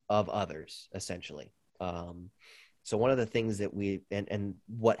of others, essentially. So one of the things that and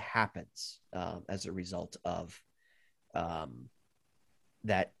what happens as a result of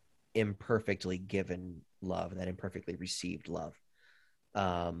that imperfectly given love, that imperfectly received love.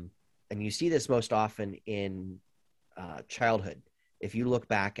 And you see this most often in childhood. If you look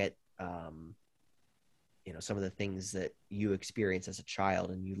back at some of the things that you experience as a child,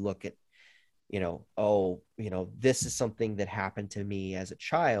 and you look at this is something that happened to me as a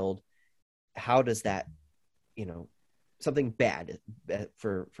child. How does that, something bad,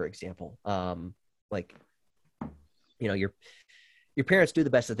 for example, like your parents do the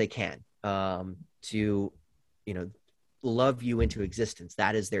best that they can to love you into existence.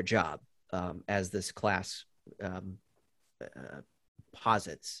 That is their job, as this class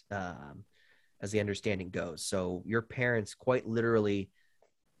posits, as the understanding goes. So your parents quite literally,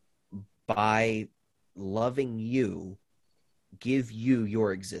 by loving you, give you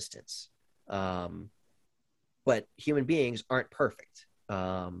your existence. But human beings aren't perfect.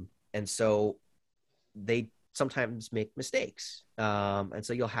 And so they sometimes make mistakes. And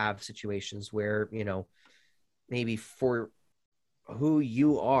so you'll have situations where, maybe for who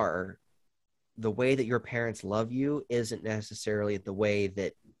you are, the way that your parents love you isn't necessarily the way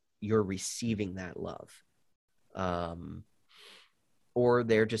that you're receiving that love. Or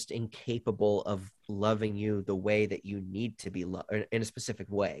they're just incapable of loving you the way that you need to be loved in a specific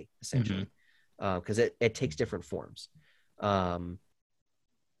way, essentially, because it takes different forms.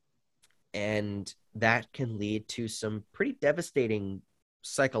 And that can lead to some pretty devastating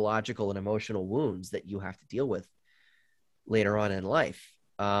psychological and emotional wounds that you have to deal with later on in life.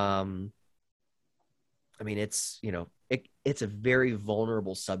 I mean, it's, it's a very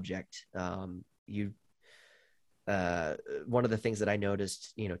vulnerable subject. One of the things that I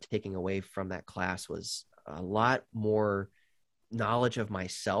noticed, taking away from that class was a lot more knowledge of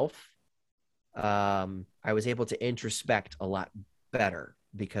myself. I was able to introspect a lot better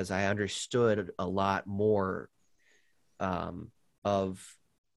because I understood a lot more of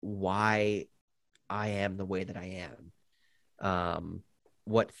why I am the way that I am,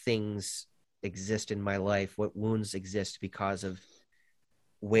 what things exist in my life, what wounds exist because of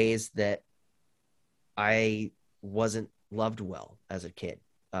ways that I wasn't loved well as a kid,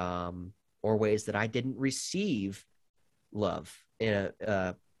 or ways that I didn't receive love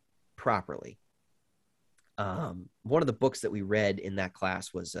properly. One of the books that we read in that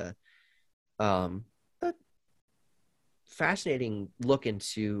class was a fascinating look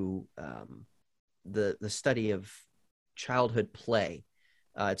into the study of childhood play.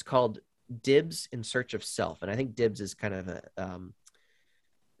 It's called Dibs in Search of Self, and I think Dibs is kind of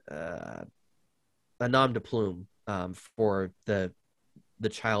a nom de plume for the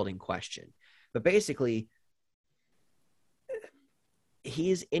child in question. But basically,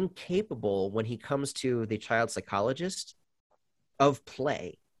 he's incapable when he comes to the child psychologist of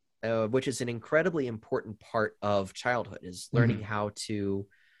play, which is an incredibly important part of childhood, is learning how to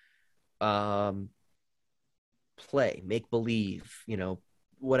play, make believe,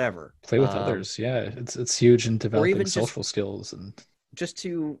 whatever. Play with others. Yeah, it's huge in developing social skills, and just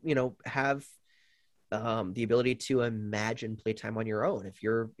to, have the ability to imagine playtime on your own. If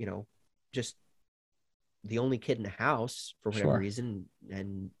you're, just the only kid in the house for whatever reason,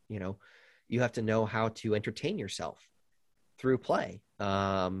 and you have to know how to entertain yourself through play.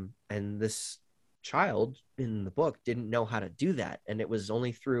 And this child in the book didn't know how to do that, and it was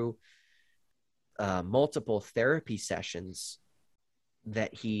only through multiple therapy sessions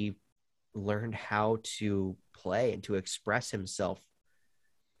that he learned how to play and to express himself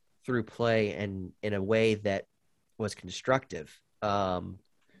through play and in a way that was constructive.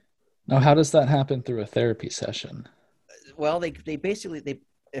 Now, how does that happen through a therapy session? Well, they basically,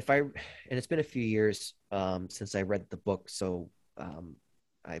 and it's been a few years since I read the book, so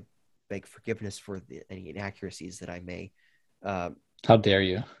I beg forgiveness for any inaccuracies that I may how dare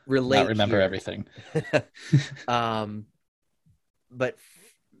you relate not remember here. Everything. But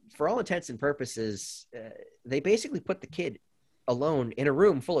for all intents and purposes, they basically put the kid alone in a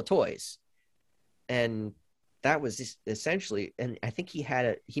room full of toys, and that was essentially. And I think he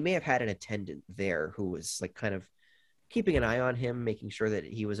may have had an attendant there who was like kind of keeping an eye on him, making sure that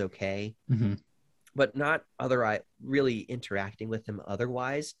he was okay, but not really interacting with him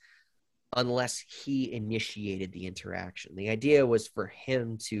otherwise, unless he initiated the interaction. The idea was for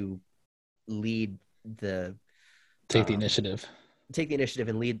him to lead take the initiative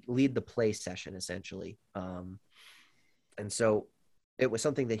and lead the play session, essentially. And so it was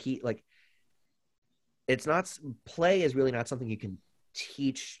something that play is really not something you can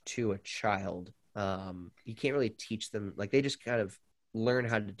teach to a child. You can't really teach them, like, they just kind of learn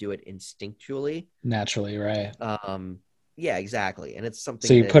how to do it instinctually, naturally, right? Yeah, exactly. And it's something,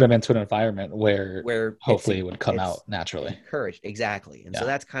 so you put them into an environment where hopefully it would come out naturally, encouraged. Exactly. And so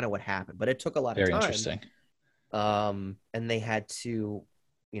that's kind of what happened, but it took a lot of time. Very interesting. And they had to,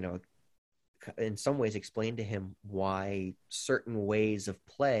 in some ways explain to him why certain ways of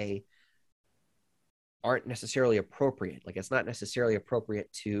play aren't necessarily appropriate. Like, it's not necessarily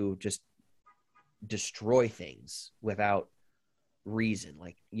appropriate to just destroy things without reason.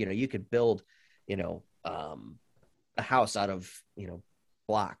 Like, you could build, a house out of,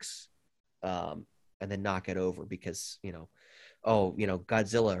 blocks, and then knock it over because,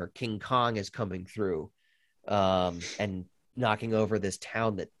 Godzilla or King Kong is coming through, and knocking over this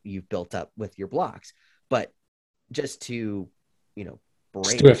town that you've built up with your blocks. But just to, break,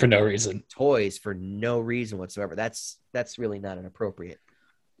 just do it for no reason, toys for no reason whatsoever, that's really not an appropriate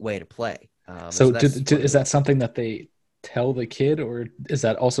way to play. So is that something that they tell the kid, or is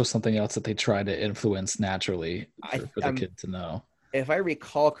that also something else that they try to influence naturally for the kid to know? If I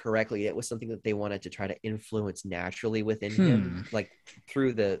recall correctly, it was something that they wanted to try to influence naturally within him, like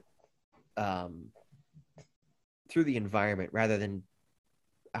through the through the environment rather than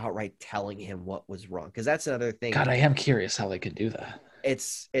outright telling him what was wrong. Because that's another thing. God, I am curious how they could do that.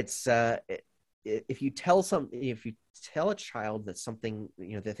 If you tell a child that something,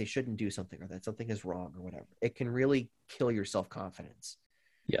 that they shouldn't do something or that something is wrong or whatever, it can really kill your self-confidence.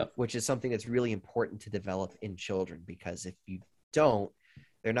 Yeah. Which is something that's really important to develop in children, because if you don't,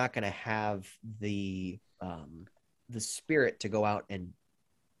 they're not going to have the spirit to go out and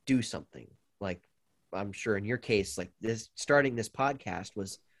do something. Like, I'm sure in your case, like this, starting this podcast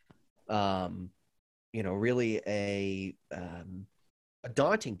was, really a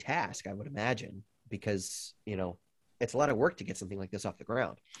daunting task, I would imagine, because, it's a lot of work to get something like this off the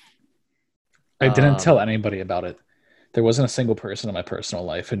ground. I didn't tell anybody about it. There wasn't a single person in my personal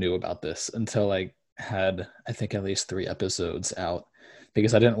life who knew about this until I had, I think, at least 3 episodes out,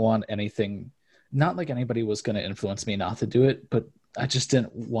 because I didn't want anything, not like anybody was going to influence me not to do it, but I just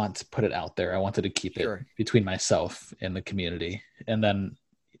didn't want to put it out there. I wanted to keep it between myself and the community, and then,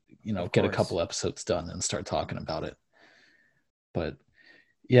 get a couple episodes done and start talking about it. But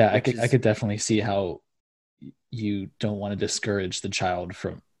yeah, I could definitely see how you don't want to discourage the child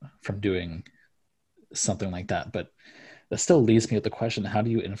from doing something like that. But that still leaves me with the question, how do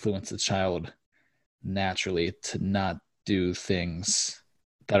you influence a child naturally to not do things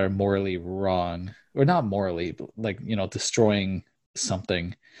that are morally wrong, or not morally, but like, destroying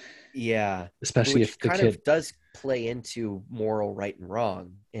something? Yeah. Especially if the kid of does play into moral right and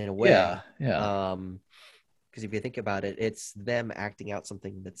wrong in a way. Yeah. Because if you think about it, it's them acting out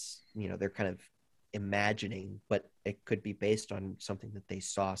something that's, they're kind of imagining, but it could be based on something that they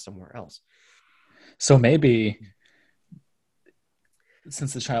saw somewhere else. So maybe,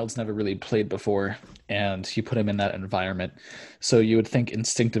 since the child's never really played before and you put him in that environment, so you would think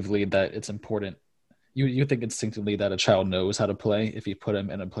instinctively that it's important. You think instinctively that a child knows how to play if you put him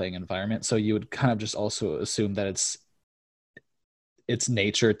in a playing environment. So you would kind of just also assume that it's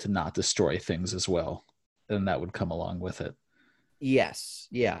nature to not destroy things as well, and that would come along with it. Yes.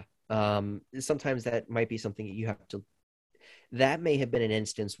 Yeah. Sometimes that might be something you have to. That may have been an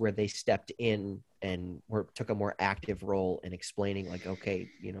instance where they stepped in and took a more active role in explaining, like, okay,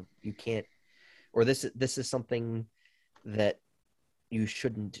 you can't, or this is something that you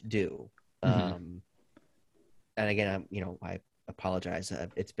shouldn't do. Mm-hmm. And again, I apologize.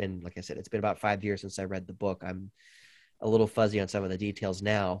 It's been, like I said, it's been about 5 years since I read the book. I'm a little fuzzy on some of the details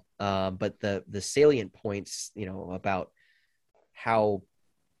now. But the salient points, about how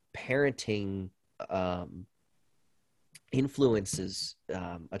parenting influences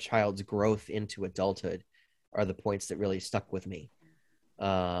a child's growth into adulthood are the points that really stuck with me.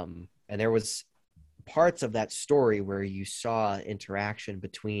 And there was parts of that story where you saw interaction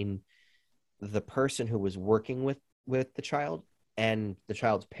between the person who was working with the child and the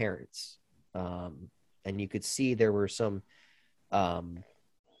child's parents. And you could see there were some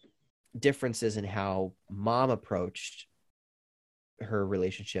differences in how mom approached her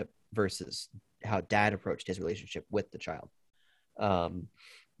relationship versus how dad approached his relationship with the child.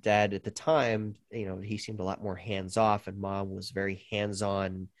 Dad at the time, he seemed a lot more hands off, and mom was very hands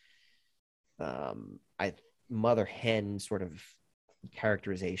on. Mother hen sort of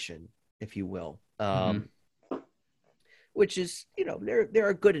characterization, if you will. Which is, there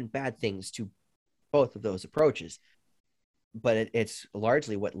are good and bad things to both of those approaches, but it's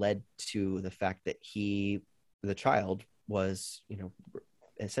largely what led to the fact that the child was,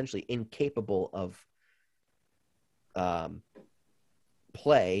 essentially incapable of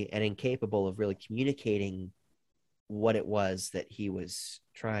play and incapable of really communicating what it was that he was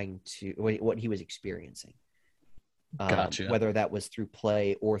what he was experiencing. Gotcha. Whether that was through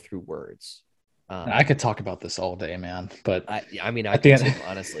play or through words. I could talk about this all day, man. But I can too,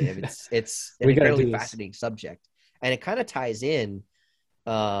 honestly. I mean, it's an incredibly fascinating subject, and it kind of ties in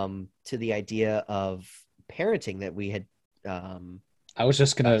to the idea of parenting that we had. I was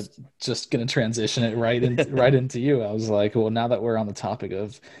just gonna transition it right into you. I was like, well, now that we're on the topic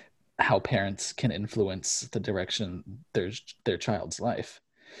of how parents can influence the direction their child's life.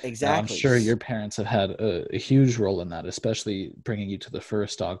 Now, I'm Exactly. sure your parents have had a huge role in that, especially bringing you to the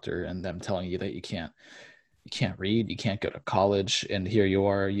first doctor and them telling you that you can't read, you can't go to college, and here you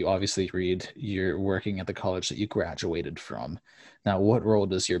are, you obviously read, you're working at the college that you graduated from. Now, what role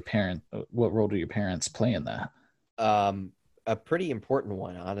do your parents play in that? A pretty important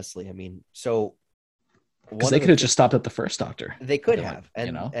one, honestly. I mean, so because they could have just stopped at the first doctor. They could have,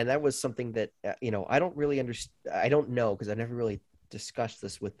 and that was something that I don't really understand. I don't know, because I never really discussed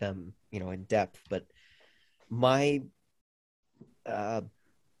this with them, in depth. But my, I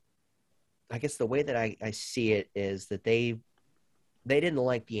guess the way that I see it is that they didn't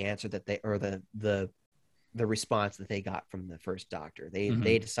like the answer that the the response that they got from the first doctor. They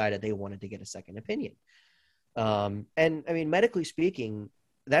Mm-hmm. decided they wanted to get a second opinion. And I mean, medically speaking,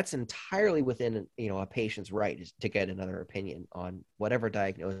 that's entirely within a patient's right is to get another opinion on whatever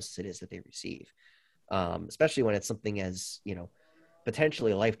diagnosis it is that they receive, especially when it's something as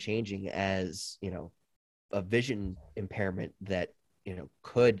potentially life changing as a vision impairment that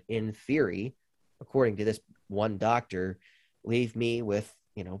could, in theory, according to this one doctor, leave me with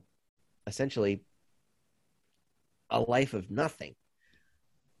essentially a life of nothing.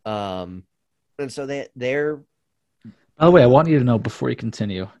 And so they're By the way, I want you to know before you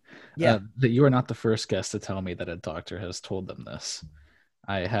continue yeah. that you are not the first guest to tell me that a doctor has told them this.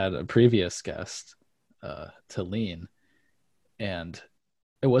 I had a previous guest, to lean, and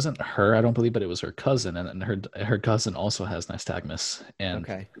it wasn't her, I don't believe, but it was her cousin, and her cousin also has nystagmus, and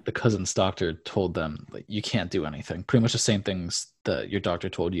Okay. the cousin's doctor told them like you can't do anything. Pretty much the same things that your doctor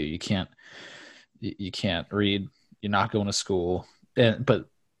told you. You can't read. You're not going to school. But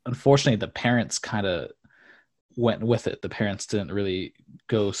unfortunately, the parents kind of went with it. The parents didn't really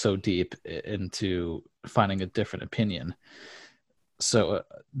go so deep into finding a different opinion. So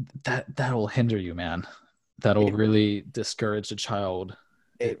that will hinder you, man. That'll it really discourage a child.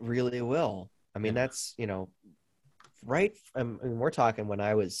 it really will. I mean, Yeah. that's right. I mean, we're talking when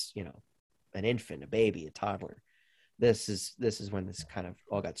I was an infant, a baby, a toddler. This is when this kind of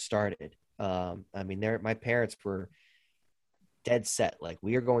all got started. I mean, my parents were dead set, like,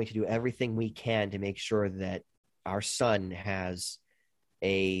 we are going to do everything we can to make sure that our son has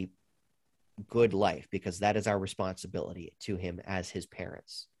a good life, because that is our responsibility to him as his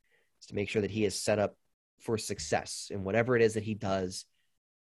parents, is to make sure that he is set up for success in whatever it is that he does,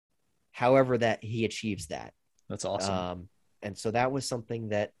 however that he achieves that. That's awesome. And so that was something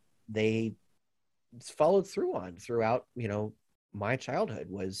that they followed through on throughout my childhood,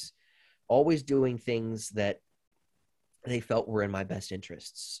 was always doing things that they felt were in my best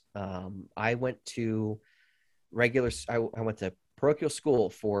interests. I went to I went to parochial school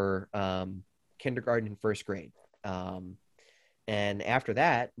for kindergarten and first grade. And after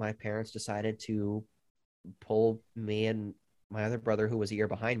that, my parents decided to pull me and my other brother, who was a year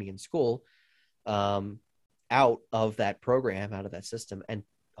behind me in school, um, out of that program, out of that system, and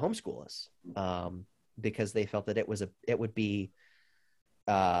homeschool us, because they felt that it would be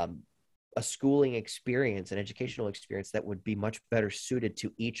um, a schooling experience, an educational experience that would be much better suited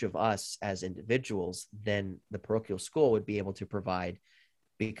to each of us as individuals than the parochial school would be able to provide,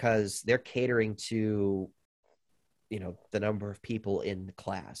 because they're catering to the number of people in the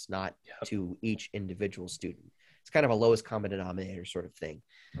class, not Yep. to each individual student. It's kind of a lowest common denominator sort of thing.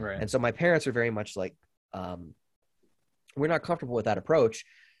 Right. And so my parents are very much like, we're not comfortable with that approach,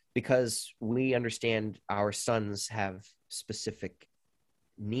 because we understand our sons have specific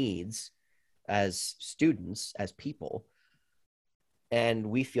needs as students, as people, and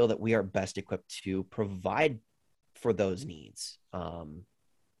we feel that we are best equipped to provide for those needs.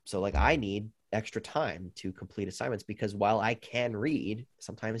 So like, I need extra time to complete assignments, because while I can read,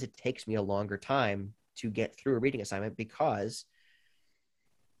 sometimes it takes me a longer time to get through a reading assignment, because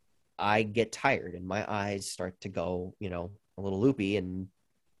I get tired and my eyes start to go, a little loopy, and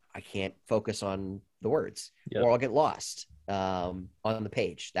I can't focus on the words, Yep. or I'll get lost on the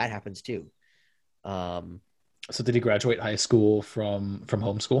page. That happens too. Um, So did he graduate high school from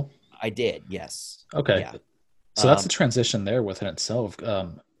homeschool? I did, yes. Okay. Yeah. So that's the Um, transition there within itself.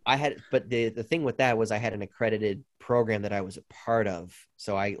 but the thing with that was I had an accredited program that I was a part of.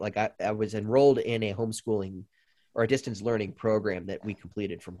 So I was enrolled in a homeschooling or a distance learning program that we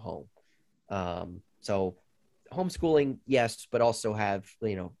completed from home. So homeschooling, yes, but also have,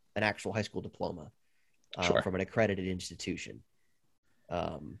 an actual high school diploma Sure. from an accredited institution.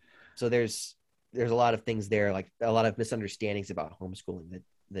 Um, so there's a lot of things there, like a lot of misunderstandings about homeschooling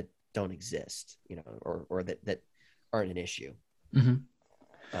that don't exist, or that aren't an issue. Hmm.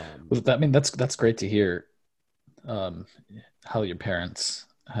 Um, Well, I mean, that's great to hear. Um, how your parents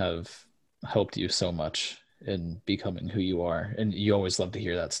have helped you so much in becoming who you are, and you always love to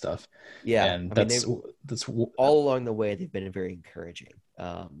hear that stuff. yeah, And I mean, that's all along the way, they've been very encouraging,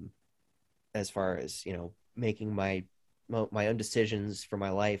 as far as making my own decisions for my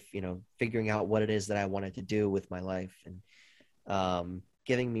life, figuring out what it is that I wanted to do with my life, and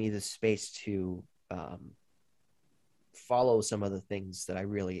giving me the space to follow some of the things that I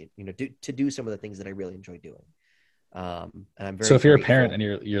really, do some of the things that I really enjoy doing. And I'm so very if you're a parent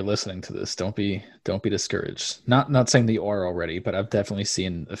grateful. and you're listening to this, don't be discouraged. Not saying that you are already, but I've definitely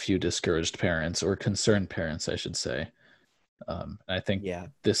seen a few discouraged parents or concerned parents, I should say. And I think Yeah.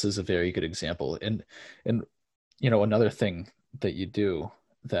 this is a very good example. And another thing that you do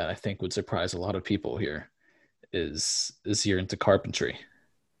that I think would surprise a lot of people here. is you're into carpentry.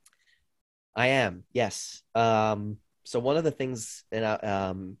 I am, yes. So one of the things,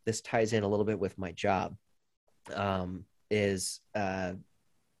 and this ties in a little bit with my job, is I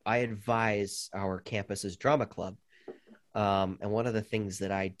advise our campus's drama club, and one of the things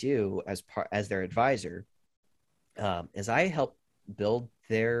that I do as their advisor, is I help build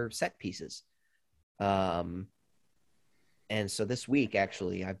their set pieces. Um, and so this week,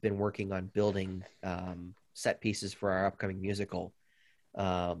 actually, I've been working on building set pieces for our upcoming musical,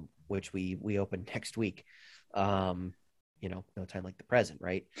 which we open next week. No time like the present,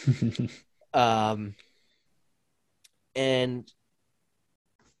 right? um, and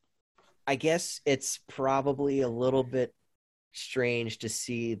I guess it's probably a little bit strange to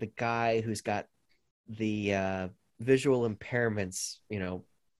see the guy who's got the visual impairments,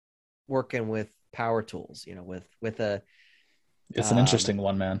 working with power tools, with a It's an interesting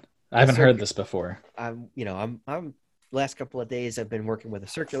one, man. I a haven't heard circuit. this before. I'm last couple of days I've been working with a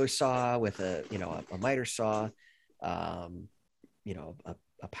circular saw, with a miter saw, um,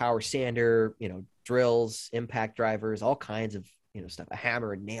 a power sander, drills, impact drivers, all kinds of stuff. A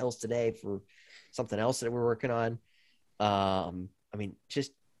hammer and nails today for something else that we're working on.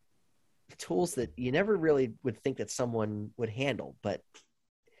 Just tools that you never really would think that someone would handle, but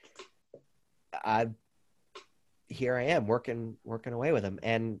I here I am working away with them,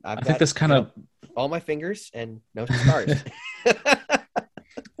 and I've I think got this kind of all my fingers and no scars.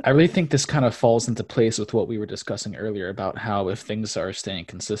 I really think this kind of falls into place with what we were discussing earlier about how if things are staying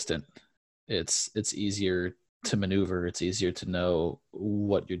consistent, it's easier to maneuver, it's easier to know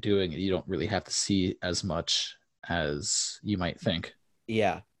what you're doing. You don't really have to see as much as you might think.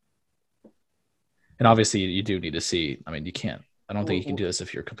 Yeah. And obviously you do need to see. I mean, you can't I don't think you can Well, do this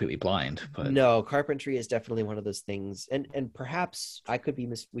if you're completely blind, but no, carpentry is definitely one of those things, and perhaps we could be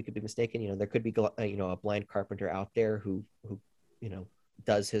mistaken. There could be a blind carpenter out there who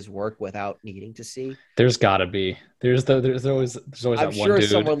does his work without needing to see. there's gotta be. There's always I'm that one sure dude.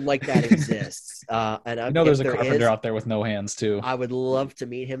 someone like that exists, There's if a there carpenter is, out there with no hands too. I would love to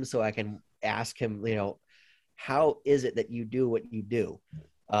meet him so I can ask him, how is it that you do what you do?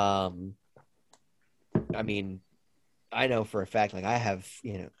 Um, I mean, I know for a fact, like I have,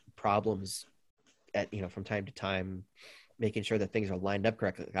 problems at, from time to time, making sure that things are lined up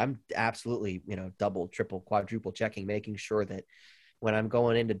correctly. Like, I'm absolutely, double, triple, quadruple checking, making sure that when I'm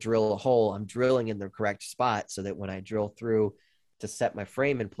going in to drill a hole, I'm drilling in the correct spot so that when I drill through to set my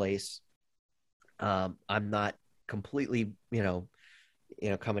frame in place, I'm not completely,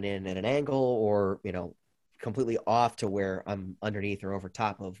 coming in at an angle or, completely off to where I'm underneath or over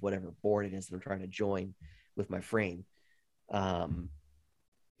top of whatever board it is that I'm trying to join with my frame. Um,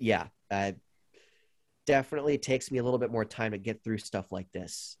 yeah, definitely takes me a little bit more time to get through stuff like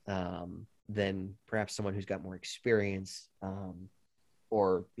this, than perhaps someone who's got more experience,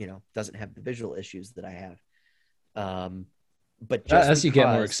 or doesn't have the visual issues that I have. But just As you get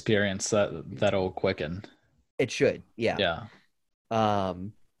more because experience, that'll quicken. it should, yeah. Yeah.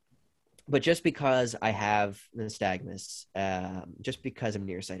 Um, but just because I have nystagmus, just because I'm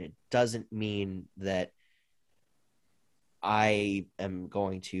nearsighted, doesn't mean that I am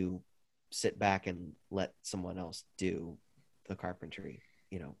going to sit back and let someone else do the carpentry.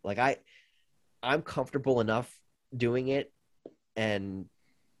 Like I'm comfortable enough doing it and,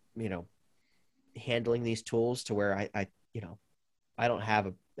 you know, handling these tools to where I don't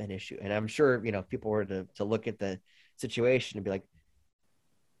have an issue. And I'm sure, if people were to look at the situation and be like,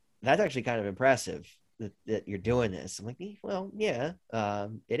 that's actually kind of impressive that you're doing this. I'm like, well, yeah,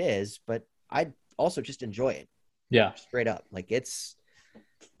 it is, but I also just enjoy it Yeah. straight up. Like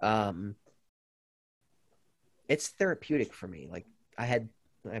um, it's therapeutic for me. Like I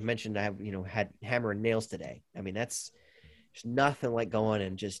mentioned, I have, had hammer and nails today. I mean, that's there's nothing like going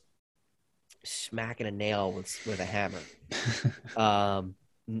and just smacking a nail with a hammer.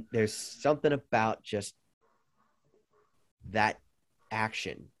 There's something about just that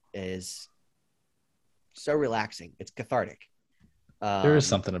action is so relaxing. It's cathartic. There is Um,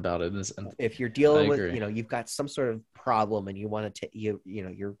 something about it. if you're I dealing with, agree. you've got some sort of problem and you want to,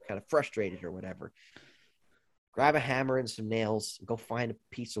 you're kind of frustrated or whatever, grab a hammer and some nails, and go find a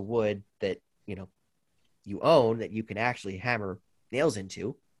piece of wood that, you own that you can actually hammer nails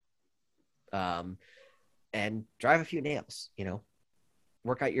into, and drive a few nails,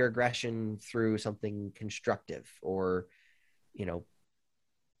 work out your aggression through something constructive, or, you know,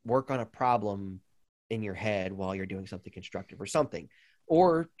 work on a problem in your head while you're doing something constructive or something,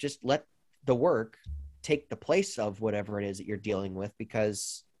 or just let the work take the place of whatever it is that you're dealing with,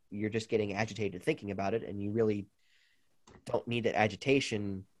 because you're just getting agitated thinking about it and you really don't need that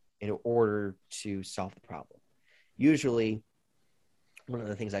agitation in order to solve the problem. usually one of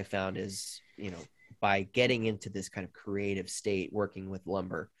the things I found is, by getting into this kind of creative state, working with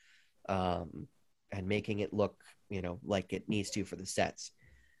lumber, and making it look, like it needs to for the sets,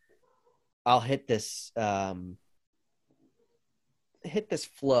 I'll hit this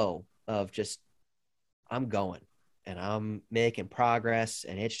flow of just, I'm going and I'm making progress,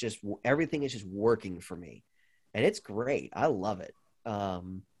 and it's just, everything is just working for me, and it's great. I love it.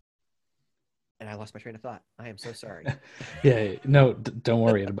 And I lost my train of thought. I am so sorry. Yeah, no, don't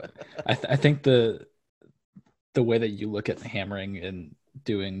worry about it. I think the way that you look at hammering and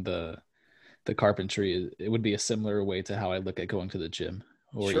doing the carpentry, it would be a similar way to how I look at going to the gym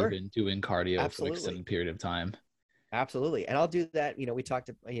or Sure. even doing cardio for an Absolutely. extended period of time. Absolutely. And I'll do that. We talked,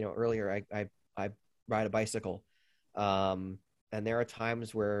 earlier, I ride a bicycle. And there are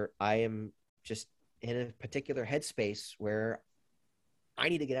times where I am just in a particular headspace where I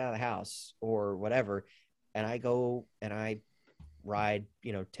need to get out of the house or whatever. And I go and I ride,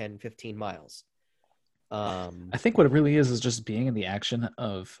 10, 15 miles. I think what it really is just being in the action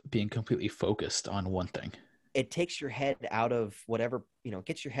of being completely focused on one thing. It takes your head out of whatever,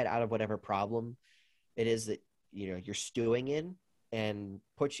 gets your head out of whatever problem it is that, you're stewing in, and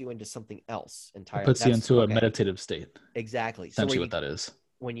puts you into something else entirely. It puts you into a meditative state. Exactly. Essentially what that is.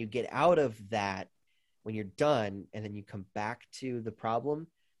 When you get out of that, when you're done, and then you come back to the problem,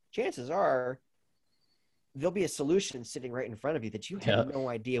 chances are there'll be a solution sitting right in front of you that you had no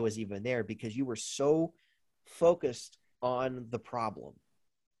idea was even there, because you were so focused on the problem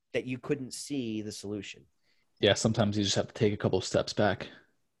that you couldn't see the solution. Yeah, sometimes you just have to take a couple of steps back.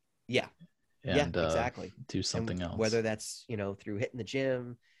 Yeah. And exactly. Do something else. Whether that's, through hitting the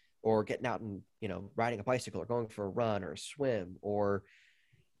gym or getting out and, riding a bicycle or going for a run or a swim or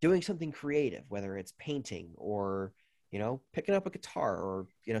doing something creative, whether it's painting or, picking up a guitar or,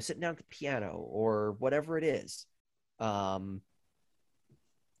 sitting down at the piano or whatever it is. Do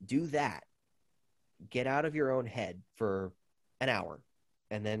that. Get out of your own head for an hour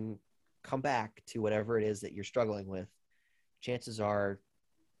and then come back to whatever it is that you're struggling with. Chances are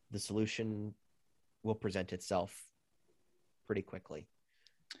the solution will present itself pretty quickly.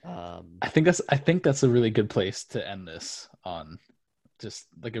 I think that's a really good place to end this on, just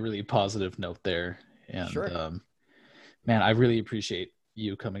like a really positive note there. And sure. Man, I really appreciate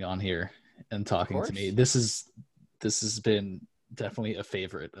you coming on here and talking to me. This has been definitely a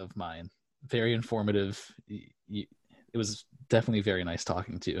favorite of mine. Very informative. It was definitely very nice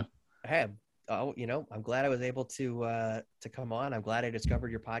talking to you. Hey, I'm glad I was able to come on. I'm glad I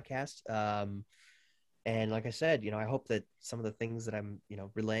discovered your podcast. And like I said, I hope that some of the things that I'm,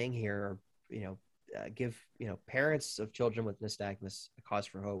 relaying here, give, parents of children with nystagmus a cause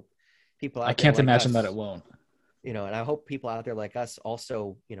for hope. People out I can't imagine that it won't. And I hope people out there like us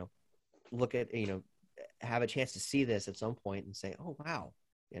also, look at, have a chance to see this at some point and say, oh, wow,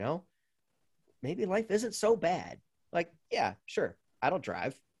 maybe life isn't so bad. Like, yeah, sure. I don't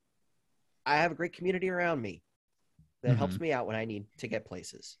drive. I have a great community around me that helps me out when I need to get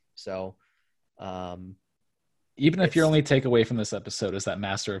places. So, even if your only takeaway from this episode is that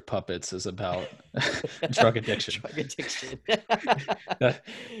Master of Puppets is about drug addiction,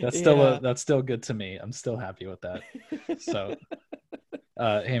 that's still good to me. I'm still happy with that. So,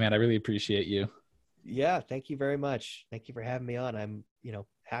 hey man, I really appreciate you. Yeah, thank you very much. Thank you for having me on. I'm,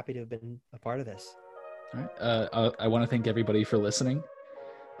 happy to have been a part of this. All right. I want to thank everybody for listening.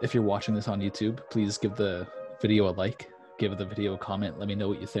 If you're watching this on YouTube, please give the video a like, give the video a comment. Let me know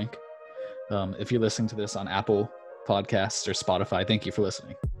what you think. If you're listening to this on Apple Podcasts or Spotify, thank you for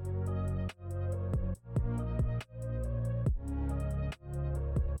listening.